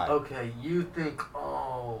lie. Okay, you think,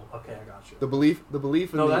 okay, I got you. The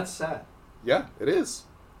belief in No, the that's sad. yeah, it is.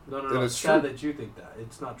 No, It it's is sad true. that you think that.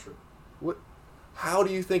 It's not true. What? How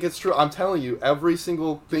do you think it's true? I'm telling you, every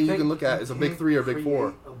single thing you think can look at is a big can't 3 or big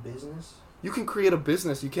 4. create a business? You can create a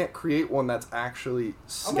business. You can't create one that's actually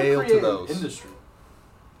I'm gonna scaled create to those. an industry.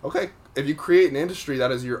 Okay, if you create an industry,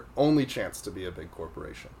 that is your only chance to be a big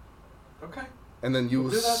corporation. Okay. And then you We'll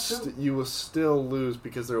will do that too. you will still lose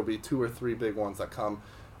because there will be 2 or 3 big ones that come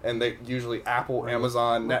and they usually Apple, Right.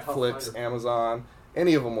 Amazon, We're a tough Netflix, fighter. Amazon,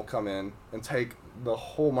 any of them will come in and take the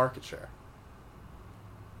whole market share.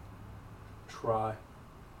 Try.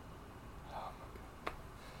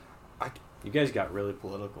 You guys got really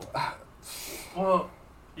political. Well,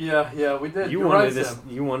 yeah, we did. You You're wanted right, this. Sam.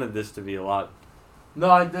 You wanted this to be a lot. No,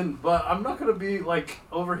 I didn't. But I'm not gonna be like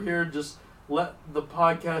over here just let the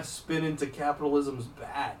podcast spin into capitalism's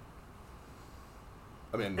bad.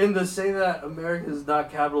 I mean, And to say that America is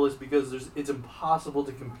not capitalist because it's impossible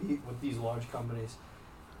to compete with these large companies.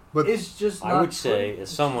 but It's just not I would true. say, It's as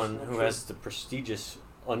just someone not who true. has the prestigious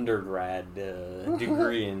undergrad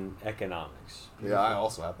degree in economics, yeah, I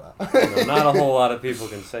also have that. you know, not a whole lot of people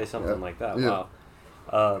can say something Yeah. like that. Yeah.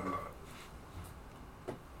 Wow.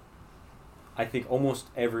 I think almost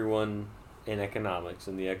everyone in economics,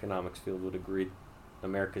 in the economics field, would agree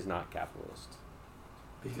America's not capitalist.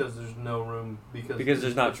 Because there's no room Because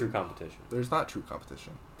there's not true competition. There's not true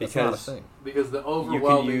competition. That's Because- not a thing. Because the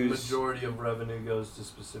overwhelming use- majority of revenue goes to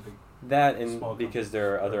specific, That and Small because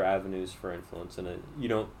there are other avenues for influence, and you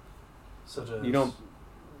don't such as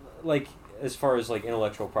like as far as like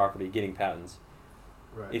intellectual property, getting patents.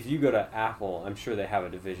 right. If you go to Apple, I'm sure they have a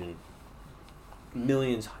division,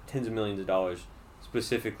 millions, tens of millions of dollars,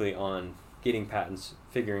 specifically on getting patents,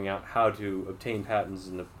 figuring out how to obtain patents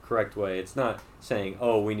in the correct way. It's not saying,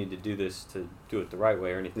 oh, we need to do this to do it the right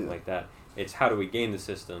way or anything Yeah. like that. It's how do we game the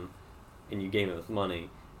system, and you game it with money.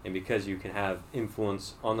 And because you can have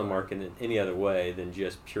influence on the market in any other way than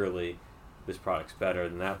just purely this product's better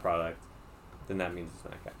than that product, then that means it's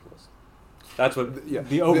not capitalist. That's what Yeah.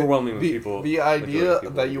 the overwhelming the, people. The majority of idea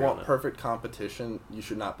people that you agree on want that. perfect competition, you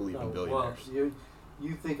should not believe No, in well, billionaires.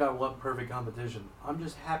 you think I want perfect competition. I'm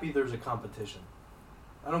just happy there's a competition.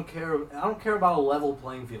 I don't care about a level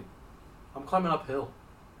playing field. I'm climbing uphill.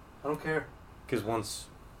 I don't care. Because once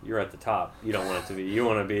you're at the top, you don't want it to be. You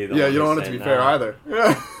want to be the Yeah, one you don't who's want it to be saying, fair "Nah." either.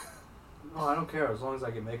 Yeah. No, I don't care as long as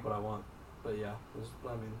I can make what I want. But yeah,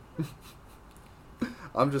 I mean,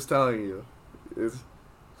 I'm just telling you, is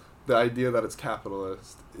the idea that it's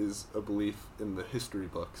capitalist is a belief in the history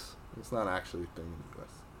books. It's not actually a thing in the U.S.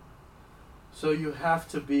 so you have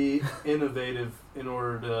to be innovative in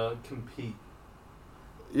order to compete.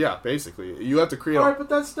 Yeah, basically, you have to create. All right, but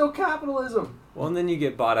that's still capitalism. Well, and then you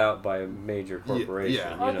get bought out by a major corporation.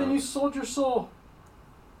 yeah. All right, You then know. you sold your soul.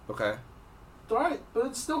 Okay, All right, but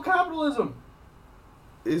it's still capitalism.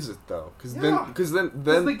 is it though? Because Yeah. then, Because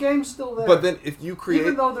the game's still there. but then if you create,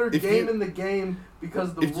 even though they're if you- gaming the game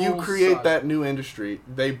because the if rules you create suck. that new industry,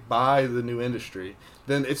 they buy the new industry,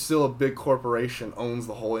 then it's still a big corporation owns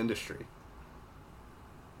the whole industry.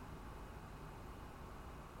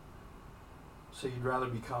 So you'd rather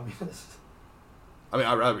be communist? I mean,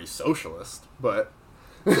 I'd rather be socialist, but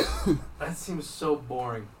That seems so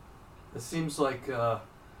boring. It seems like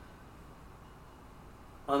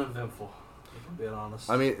uneventful, if I'm being honest.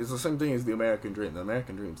 I mean, it's the same thing as the American dream. The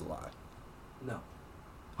American dream's a lie, no.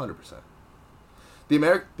 100%. The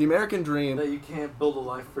American dream. That you can't build a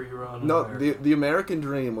life for your own in No, America. the American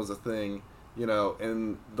dream was a thing, you know,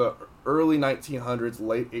 in the early 1900s,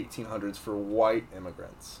 late 1800s for white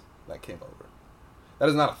immigrants that came over. That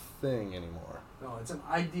is not a thing anymore. No, it's an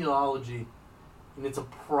ideology, and it's a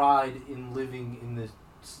pride in living in this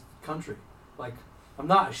country. Like, I'm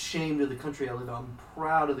not ashamed of the country I live in. I'm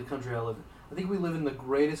proud of the country I live in. I think we live in the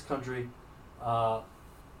greatest country. I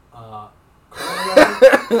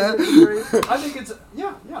think it's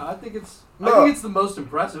I think it's No. the most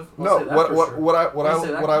impressive. I'll No, say that what for what sure. what I I'll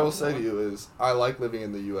say that what I will say to confidently. you is I like living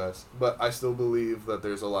in the U.S., but I still believe that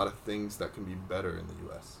there's a lot of things that can be better in the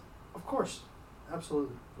U.S. Of course,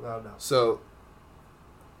 absolutely, without a doubt. So,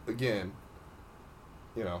 again,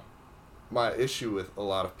 you know, my issue with a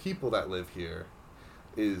lot of people that live here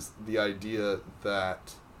is the idea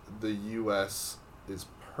that the U.S. is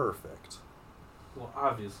perfect. Well,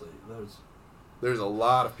 obviously, There's a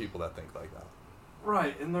lot of people that think like that.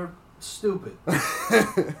 right, and they're stupid.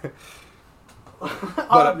 but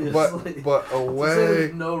Obviously, but to say away.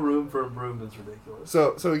 there's no room for improvement's ridiculous.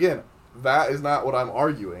 So again, that is not what I'm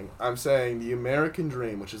arguing. I'm saying the American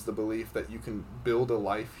dream, which is the belief that you can build a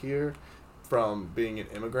life here from being an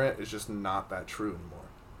immigrant, is just not that true anymore.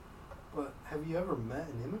 But have you ever met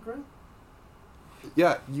an immigrant?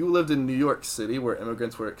 Yeah, you lived in New York City where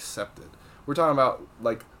immigrants were accepted. We're talking about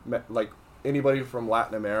like anybody from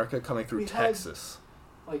Latin America coming through We had- Texas.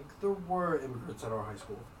 Like, there were immigrants at our high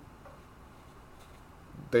school.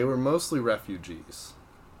 They were mostly refugees.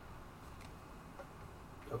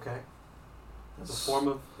 Okay? As a form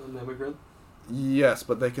of an immigrant? Yes,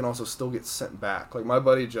 but they can also still get sent back. Like my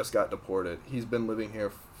buddy just got deported. He's been living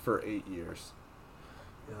here for 8 years.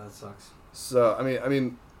 Yeah, that sucks. So I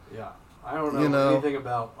mean, Yeah, I don't know, You know. anything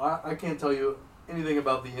about. I can't tell you anything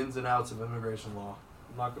about the ins and outs of immigration law.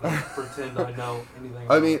 I'm not going to pretend I know anything.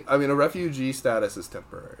 About I mean, a refugee status is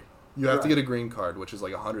temporary. You have to Right. get a green card, which is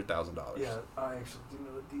like $100,000. Yeah, I actually do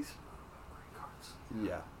know a decent amount about green cards.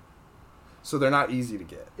 Yeah. So they're not easy to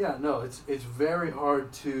get. Yeah, no, it's very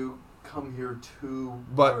hard to come here to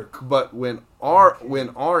But work. when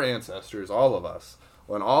our ancestors, all of us,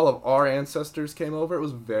 when all of our ancestors came over, it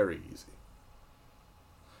was very easy.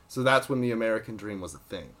 So that's when the American dream was a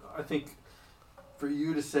thing. I think for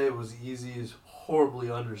you to say it was easy is horribly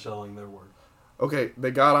underselling their work. Okay, they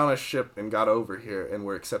got on a ship and got over here and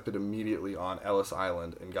were accepted immediately on Ellis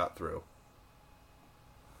Island and got through.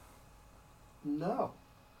 No.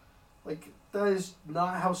 Like, that is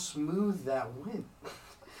not how smooth that went.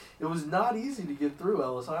 It was not easy to get through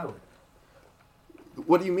Ellis Island.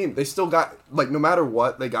 What do you mean? They still got, like, no matter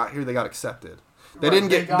what they got here, they got accepted. They Right, didn't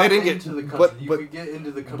get got they didn't into get the country. but You but could get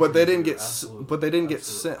into the country. but they didn't here, get absolutely. but they didn't get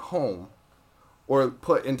Absolutely. sent home or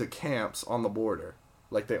put into camps on the border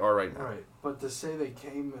like they are right now. Right, but to say they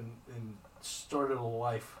came and started a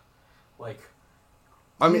life, like,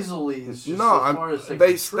 I mean, easily is just No, as far as they the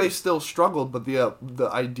they truth. still struggled, but the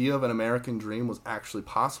idea of an American dream was actually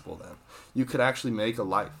possible then. You could actually make a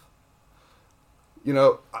life. You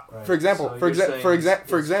know, Right, for example, so for you're saying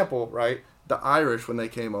it's- example, right? The Irish when they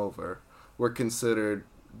came over were considered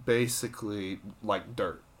basically like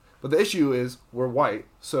dirt. But the issue is we're white,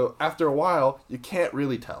 so after a while you can't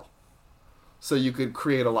really tell. So you could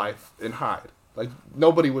create a life and hide. Like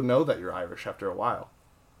nobody would know that you're Irish after a while.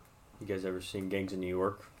 You guys ever seen Gangs of New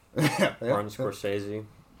York? yeah, Martin Scorsese,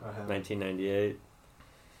 I have. 1998.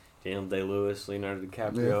 Daniel Day-Lewis, Leonardo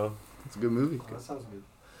DiCaprio. It's a good movie. Oh, that sounds good.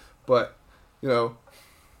 But, you know,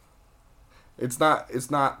 it's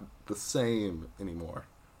not the same anymore.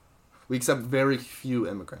 We accept very few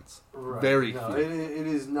immigrants. Right. Very no, few. it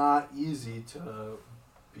is not easy to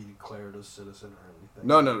be declared a citizen or anything.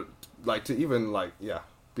 No, like to even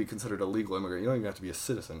be considered a legal immigrant, you don't even have to be a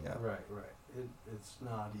citizen yet. Right. It's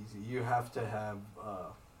not easy. You have to have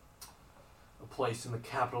a place in the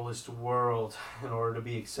capitalist world in order to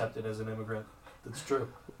be accepted as an immigrant. That's true.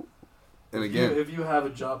 And again, if you have a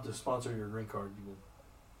job to sponsor your green card, you will.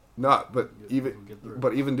 not, but you'll get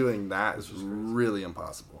through. even doing that is Which is crazy. really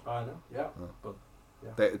impossible. I know. Yeah. Yeah. But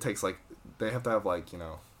yeah. It takes they have to have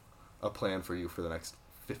a plan for you for the next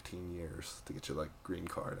 15 years to get you green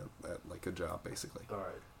card at like a job basically. All right.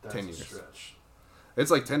 That's 10 a years. stretch.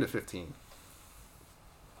 It's like 10 to 15.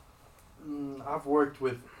 I've worked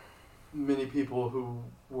with many people who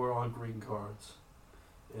were on green cards.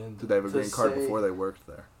 And Did they have a to green card say- before they worked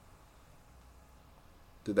there?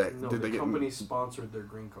 Did they? No, did the they get? company sponsored their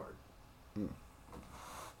green card. Hmm.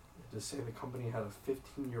 To say the company had a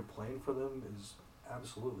 15-year plan for them is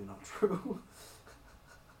absolutely not true.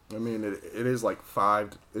 I mean, it is like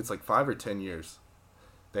 5. It's like 5 or 10 years.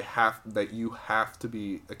 You have to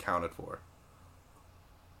be accounted for.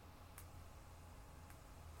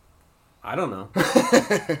 I don't know.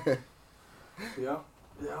 Yeah,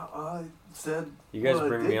 I said. You guys what I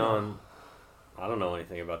bring did me know. on. I don't know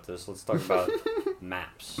anything about this. Let's talk about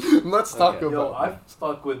maps. Let's talk Okay. Yo, about. I've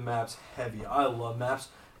fuck with maps heavy. I love maps.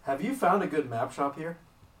 Have you found a good map shop here?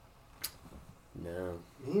 No.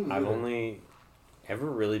 Me neither. I've only ever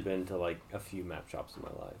really been to like a few map shops in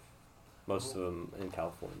my life. Most of them in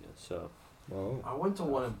California. So, Oh. I went to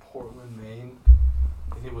one in Portland, Maine,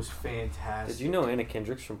 and it was fantastic. did you know Anna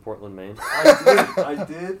Kendrick's from Portland, Maine? I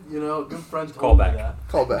did. You know, a good friend told me Callback. that.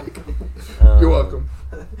 Call back. Um, You're welcome.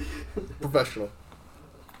 Professional.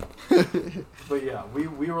 But yeah, we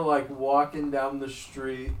were like walking down the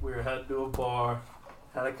street. We were heading to a bar,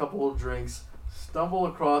 had a couple of drinks, stumbled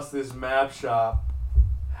across this map shop,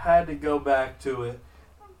 had to go back to it.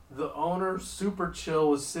 The owner, super chill,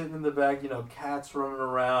 was sitting in the back, cats running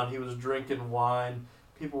around. He was drinking wine.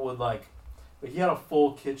 People would like he had a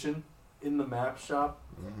full kitchen in the map shop,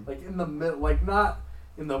 like in the middle, like not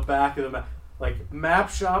in the back of the map, like map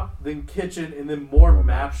shop, then kitchen, and then more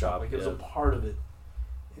map shop. Like it was a yeah. part of it.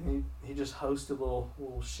 And he just hosted little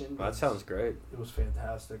shindigs. That sounds great. It was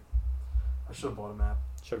fantastic. I should have bought a map.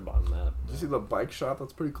 Should have bought a map. Did you see the bike shop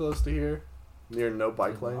that's pretty close to here? Near no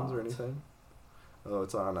bike Did lanes or not. anything? Oh,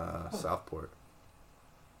 it's on Southport.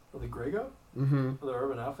 Oh, the Grego? Mm-hmm. The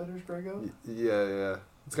Urban Outfitters Grego? Yeah.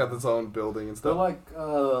 It's got its own building and They're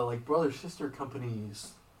stuff. like brother sister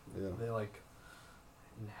companies. Yeah. They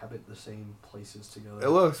inhabit the same places together. It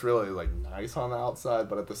looks really nice on the outside,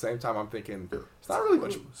 but at the same time, I'm thinking it's not really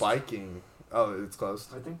much Closed. biking. Oh, it's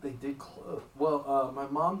closed. I think they did close. Well, my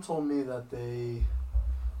mom told me that I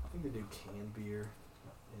think they do canned beer,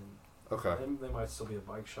 and Okay. they might still be a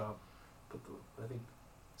bike shop, but I think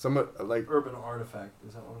Some like Urban Artifact.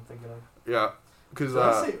 Is that what I'm thinking of? yeah, because Did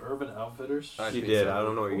I say Urban Outfitters? I You think did. so. I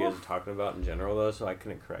don't know what you guys are talking about in general though, so I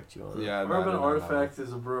couldn't correct you on that. yeah, no, Urban no, Artifact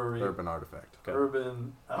is a brewery. Urban Artifact, Okay.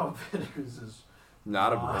 Urban Outfitters is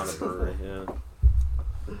not a Not Not a brewery, yeah.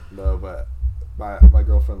 No, but my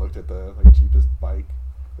girlfriend looked at the like cheapest bike.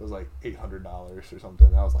 It was like $800 or something.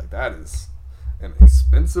 And I was like, that is an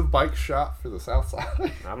expensive bike shop for the South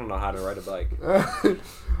Side. I don't know how to ride a bike. I Can't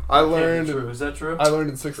be learned. true. Is that true? I learned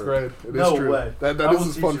in 6th True. grade. It is No true. way. That I is will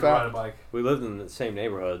a teach fun you to ride a fact. bike. We lived in the same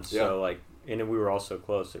neighborhood, Yeah. so like, and we were all so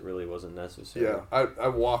close, it really wasn't necessary. Yeah, I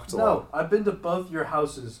walked a No, lot. I've been to both your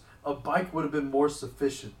houses. A bike would have been more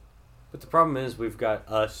sufficient. But the problem is, we've got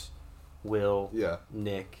us, Will, Yeah,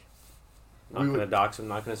 Nick. We Not gonna would- dox them.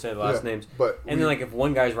 Not gonna say the last yeah, names. but And then like, if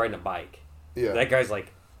one guy's riding a bike, yeah. that guy's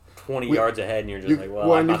like 20 We- yards ahead, and you're just You- like,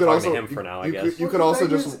 well, I'm and not talking also to him for now, I you guess. Could, you Well, could the also thing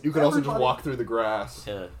just is, you could also just everybody- walk through the grass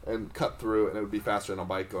Yeah. and cut through it, and it would be faster than a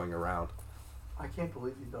bike going around. I can't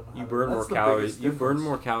believe you don't know. You how to- burn more that's the calories. biggest You burn difference.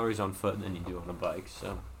 more calories on foot than you do on a bike.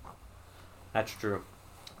 So that's true.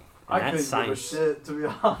 I And couldn't that's give a science. shit, to be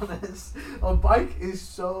honest. A bike is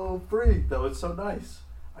so free, though. It's so nice.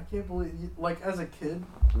 I can't believe, like, as a kid,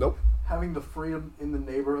 Nope. having the freedom in the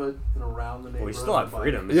neighborhood and around the neighborhood. Well, we still on have a bike.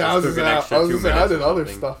 freedom. It Yeah, I was just just took an extra 2 gonna say I minutes did or other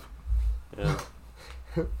something. stuff.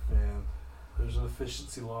 Yeah. Man, there's an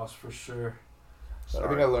efficiency loss for sure. I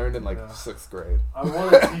think I learned in like Yeah. 6th grade. I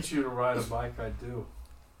want to teach you to ride a bike. I do.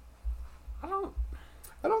 I don't.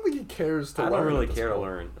 I don't think he cares to I learn. don't really at this care to point.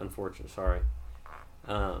 learn. Unfortunately, sorry.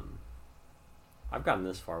 I've gotten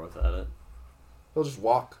this far without it. He'll just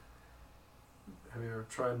walk. Have you ever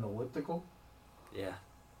tried an elliptical? Yeah.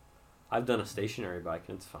 I've done a stationary bike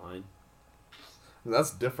and it's fine. And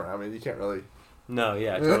that's different. I mean, you can't really. No,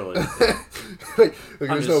 yeah, totally. like, I'm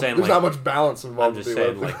there's just saying, there's like- not much balance involved. I'm just with the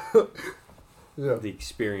saying, elliptical. yeah. The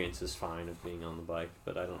experience is fine of being on the bike,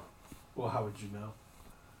 but I don't. Well, how would you know?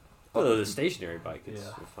 Although the stationary bike is Yeah.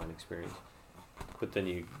 a fun experience. But then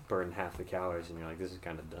you burn half the calories and you're like, this is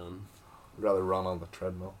kind of dumb. I'd rather run on the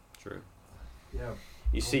treadmill. True. Yeah.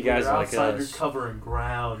 You see When guys you're like outside, us. you're covering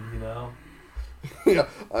ground, you know? yeah,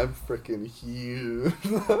 I'm freaking huge.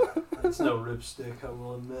 That's no ripstick, I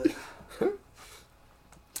will admit.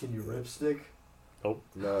 Can you ripstick?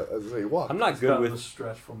 No, as I walk. I'm not It's good got the with.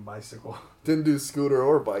 stretch from bicycle. Didn't do scooter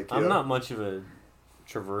or bike. I'm yet. not much of a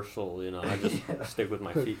traversal, you know. I just Yeah. stick with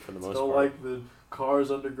my feet for the most Don't part. like the cars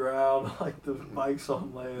underground, like the bikes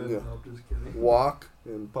on land. Yeah. No, I'm just kidding. walk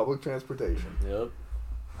in public transportation. Yep.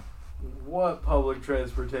 What public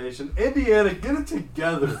transportation? Indiana, get it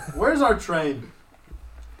together. Where's our train?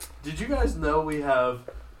 Did you guys know we have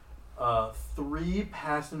 3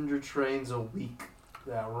 passenger trains a week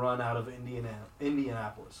that run out of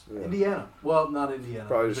Indianapolis? Yeah. Indiana. Well, not Indiana.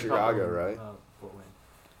 Probably There's a couple Chicago, in, right? Fort Wayne.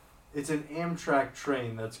 It's an Amtrak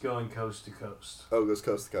train that's going coast to coast. Oh, it goes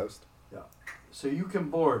coast to coast. So you can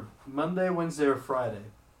board Monday, Wednesday, or Friday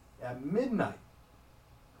at midnight.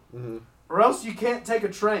 Mm-hmm. Or else you can't take a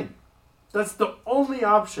train. That's the only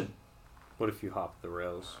option. What if you hop the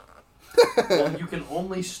rails? Well, you can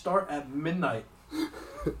only start at midnight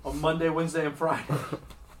on Monday, Wednesday, and Friday.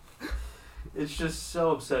 It's just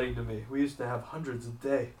so upsetting to me. We used to have hundreds a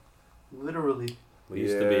day. Literally. We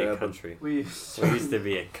used to be Yeah, a but- country. We used We used to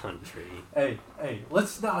be a country. Hey,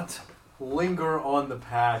 let's not linger on the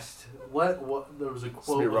past. There was a Must be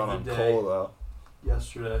quote run of on the day coal though.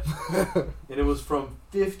 yesterday, and it was from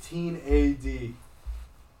 15 A.D.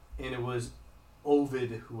 and it was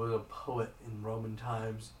Ovid, who was a poet in Roman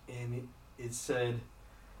times, and it said,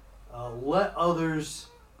 "Let others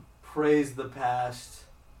praise the past.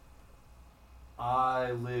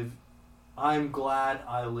 I'm glad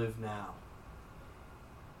I live now."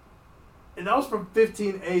 And that was from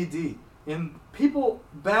 15 AD. And people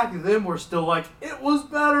back then were still like, it was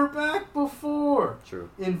better back before. True.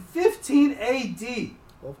 In 15 AD.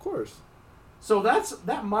 Well, of course. So that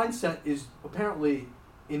mindset is apparently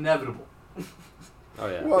inevitable. Oh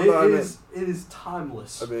yeah. Well, no, I mean- It is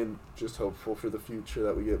timeless. I mean, just hopeful for the future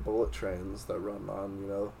that we get bullet trains that run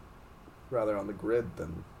on, rather on the grid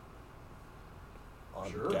than on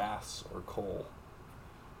Sure. gas or coal.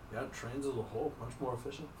 Yeah, trains as a whole, much more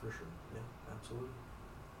efficient for sure. Yeah, absolutely.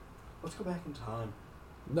 Let's go back in time.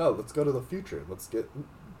 No, let's go to the future. Let's get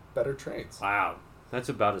better trains. Wow. That's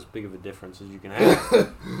about as big of a difference as you can have.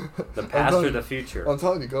 The past or the future. I'm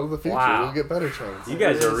telling you, go to the future. Wow. We'll get better trains. You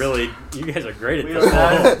guys It are is. you guys are great at We this are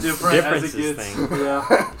whole as different as it differences gets. thing.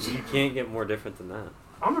 Yeah. You can't get more different than that.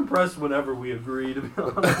 I'm impressed whenever we agree, to be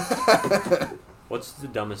honest. What's the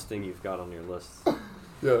dumbest thing you've got on your list?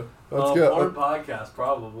 Yeah, let's get. Porn podcast,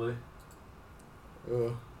 probably.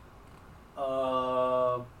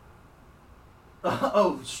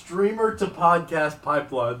 Streamer to podcast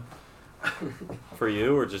pipeline. For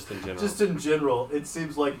you or just in general? Just in general, it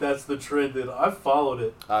seems like that's the trend, and I've followed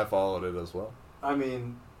it. I followed it as well. I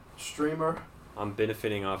mean, streamer. I'm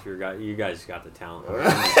benefiting off your guy. You guys got the talent. I'm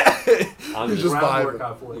You're just, just Groundwork vibing.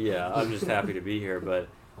 off with. yeah, I'm just happy to be here. But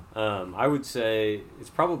I would say it's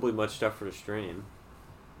probably much tougher to stream.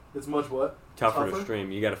 It's much what? Tougher to Tougher?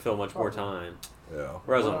 stream. You got to fill much more Tougher. time. Yeah.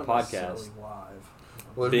 Whereas We're on a not necessarily podcast, live.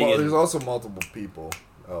 Well, Being in- there's also multiple people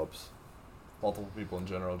helps. Multiple people in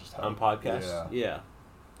general just help. on podcasts, Yeah. yeah.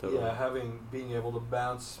 Totally. Yeah, being able to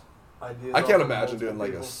bounce ideas. I off can't of imagine multiple doing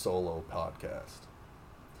like people. a solo podcast.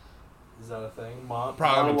 Is that a thing?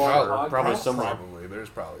 Probably, Monologue probably podcast? somewhere. Probably. There's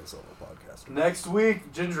probably a solo podcast. Next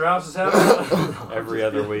week, Ginger House is happening. Every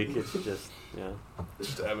other week, it's just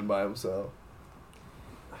Just Evan by himself.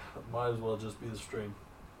 Might as well just be the stream.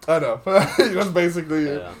 I know. That's basically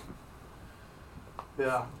it. yeah.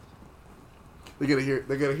 Yeah. They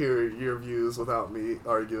gotta hear your views without me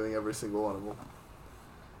arguing every single one of them.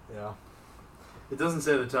 Yeah. It doesn't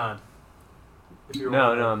say the time. If you're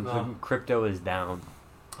No, wondering. crypto is down.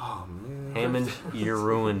 Oh man. Hammond, you're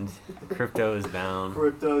ruined. Crypto is down.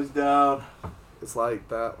 Crypto's down. It's like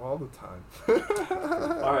that all the time.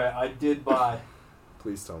 Alright, I did buy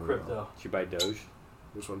Please tell me. crypto. Wrong. Did you buy Doge?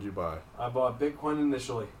 Which one did you buy? I bought Bitcoin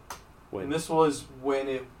initially. When? And this was when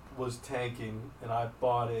it was tanking, and I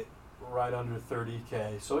bought it right under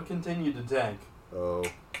 30K. So it continued to tank. Oh,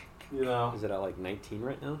 You know. Is it at like 19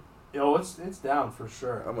 right now? Yo, it's down for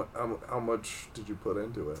sure. how much did you put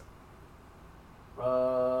into it?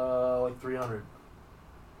 Like 300.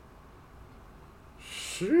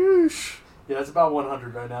 Sheesh. Yeah, it's about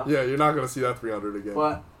 100 right now. Yeah, you're not gonna see that 300 again.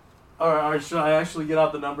 But, alright, should I actually get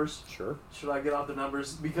out the numbers? Sure. Should I get out the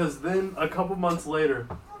numbers? Because then, a couple months later,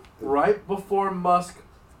 right before Musk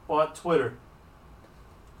bought Twitter,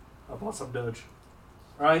 I bought some Doge.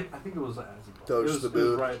 Right? I think it was as he bought. Doge it was, the it was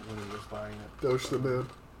dude. right when he was buying it. Doge the moon.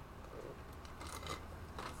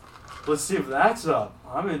 Let's see if that's up.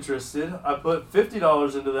 I'm interested. I put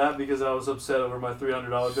 $50 into that because I was upset over my $300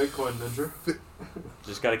 Bitcoin venture.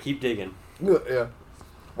 Just got to keep digging. Yeah.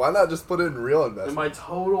 Why not just put it in real And investment? my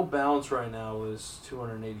total balance right now is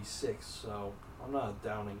 286. So I'm not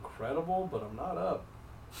down incredible, but I'm not up.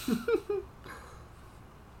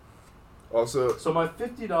 Also, So my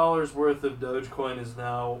 $50 worth of Dogecoin is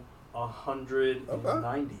now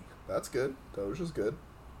 190. that's good. Doge is good.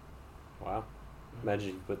 Wow. Imagine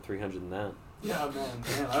you put 300 in that. Yeah,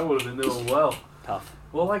 man, I would have been doing well. Tough.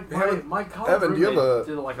 Well, like Evan- my college Evan, do you have roommate a-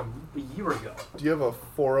 did it like a year ago. Do you have a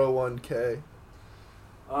 401k?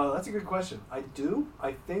 That's a good question. I do,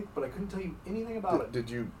 I think, but I couldn't tell you anything about it. Did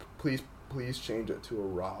you please change it to a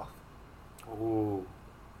Roth? Ooh.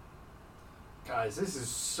 Guys, this is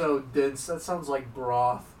so dense. That sounds like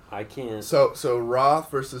broth. I can't. So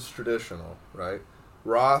Roth versus traditional, right?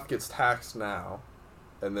 Roth gets taxed now,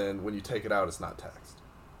 and then when you take it out, it's not taxed.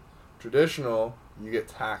 Traditional, you get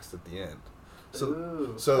taxed at the end.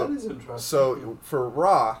 Ooh, so that is interesting. So for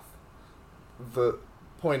Roth, the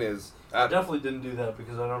point is, I definitely didn't do that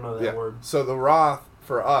because I don't know that yeah. word. So the Roth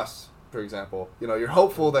for us, for example, you're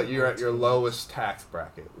hopeful that you're at your lowest tax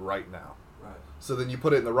bracket right now. Right. So then you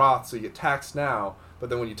put it in the Roth, so you get taxed now, but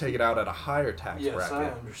then when you take it out at a higher tax Yes, bracket. I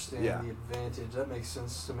understand Yeah. the advantage. That makes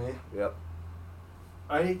sense to me. Yep.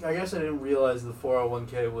 I guess I didn't realize the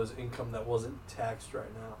 401k was income that wasn't taxed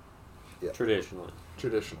right now. Traditionally.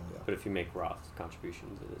 Traditional, yeah. But if you make Roth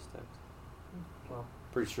contributions, it is taxed. Well,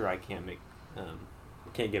 Pretty sure I can't make,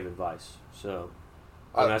 can't give advice. So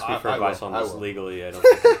don't ask me for I advice will, on I this will. legally. I don't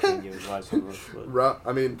think I can give advice on this. But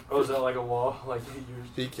I mean, oh, is that like a law? Like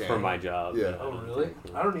he can. for my job. Yeah. I Oh, don't really?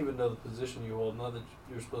 think, I don't even know the position you hold. Not that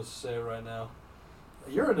you're supposed to say it right now.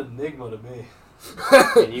 You're an enigma to me.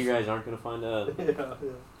 And you guys aren't going to find out. Yeah.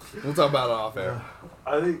 We'll talk about it off air.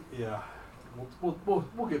 I think, yeah.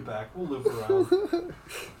 We'll get back. We'll loop around.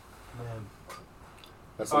 Man.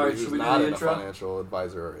 That's All right, somebody should who's we do not the in intro? a financial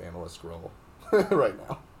advisor or analyst role right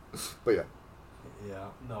now. But yeah. Yeah.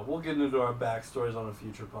 No, we'll get into our backstories on a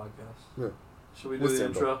future podcast. Yeah. Should we do With the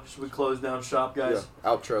Simba. intro? Should we close down shop, guys? Yeah.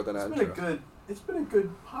 Outro then intro. It's been a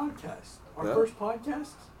good podcast. Our Yeah. first podcast.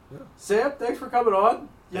 Yeah. Sam, thanks for coming on.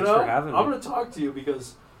 Thanks for having me. I'm going to talk to you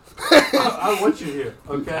because I want you here.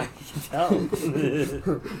 Okay.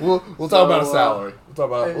 We'll So, talk about a salary. We'll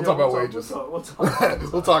talk Hey, about yeah, wages. We'll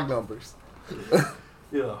talk. We'll talk numbers.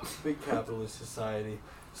 Yeah, big capitalist society.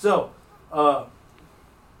 So,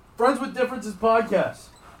 Friends with Differences podcast.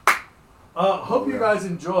 Hope you yeah. guys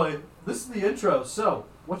enjoy. This is the intro. So,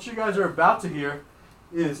 what you guys are about to hear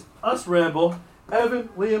is us ramble, Evan,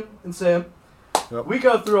 Liam, and Sam. Yep. We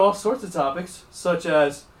go through all sorts of topics, such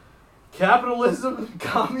as Capitalism,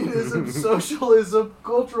 communism, socialism,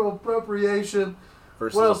 cultural appropriation.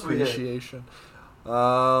 Versus What else we hit? appreciation. Ooh.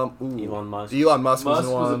 Elon Musk. Elon Musk, Musk was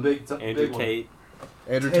was a one. big, Andrew big one. Tate.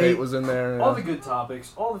 Andrew Tate. Tate was in there. All yeah. the good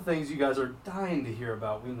topics, all the things you guys are dying to hear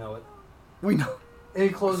about. We know it. We know. Any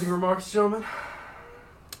closing remarks, gentlemen?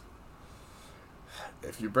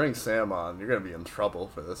 If you bring Sam on, you're gonna be in trouble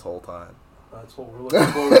for this whole time. That's what we're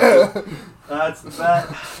looking forward to. That's the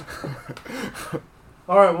bet.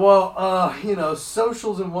 All right, well,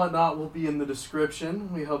 socials and whatnot will be in the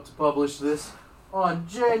description. We hope to publish this on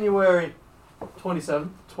January 27th,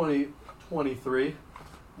 2023.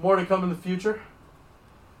 More to come in the future.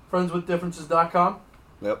 Friendswithdifferences.com.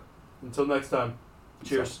 Yep. Until next time.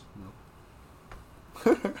 Cheers.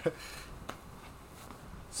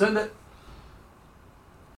 Send it.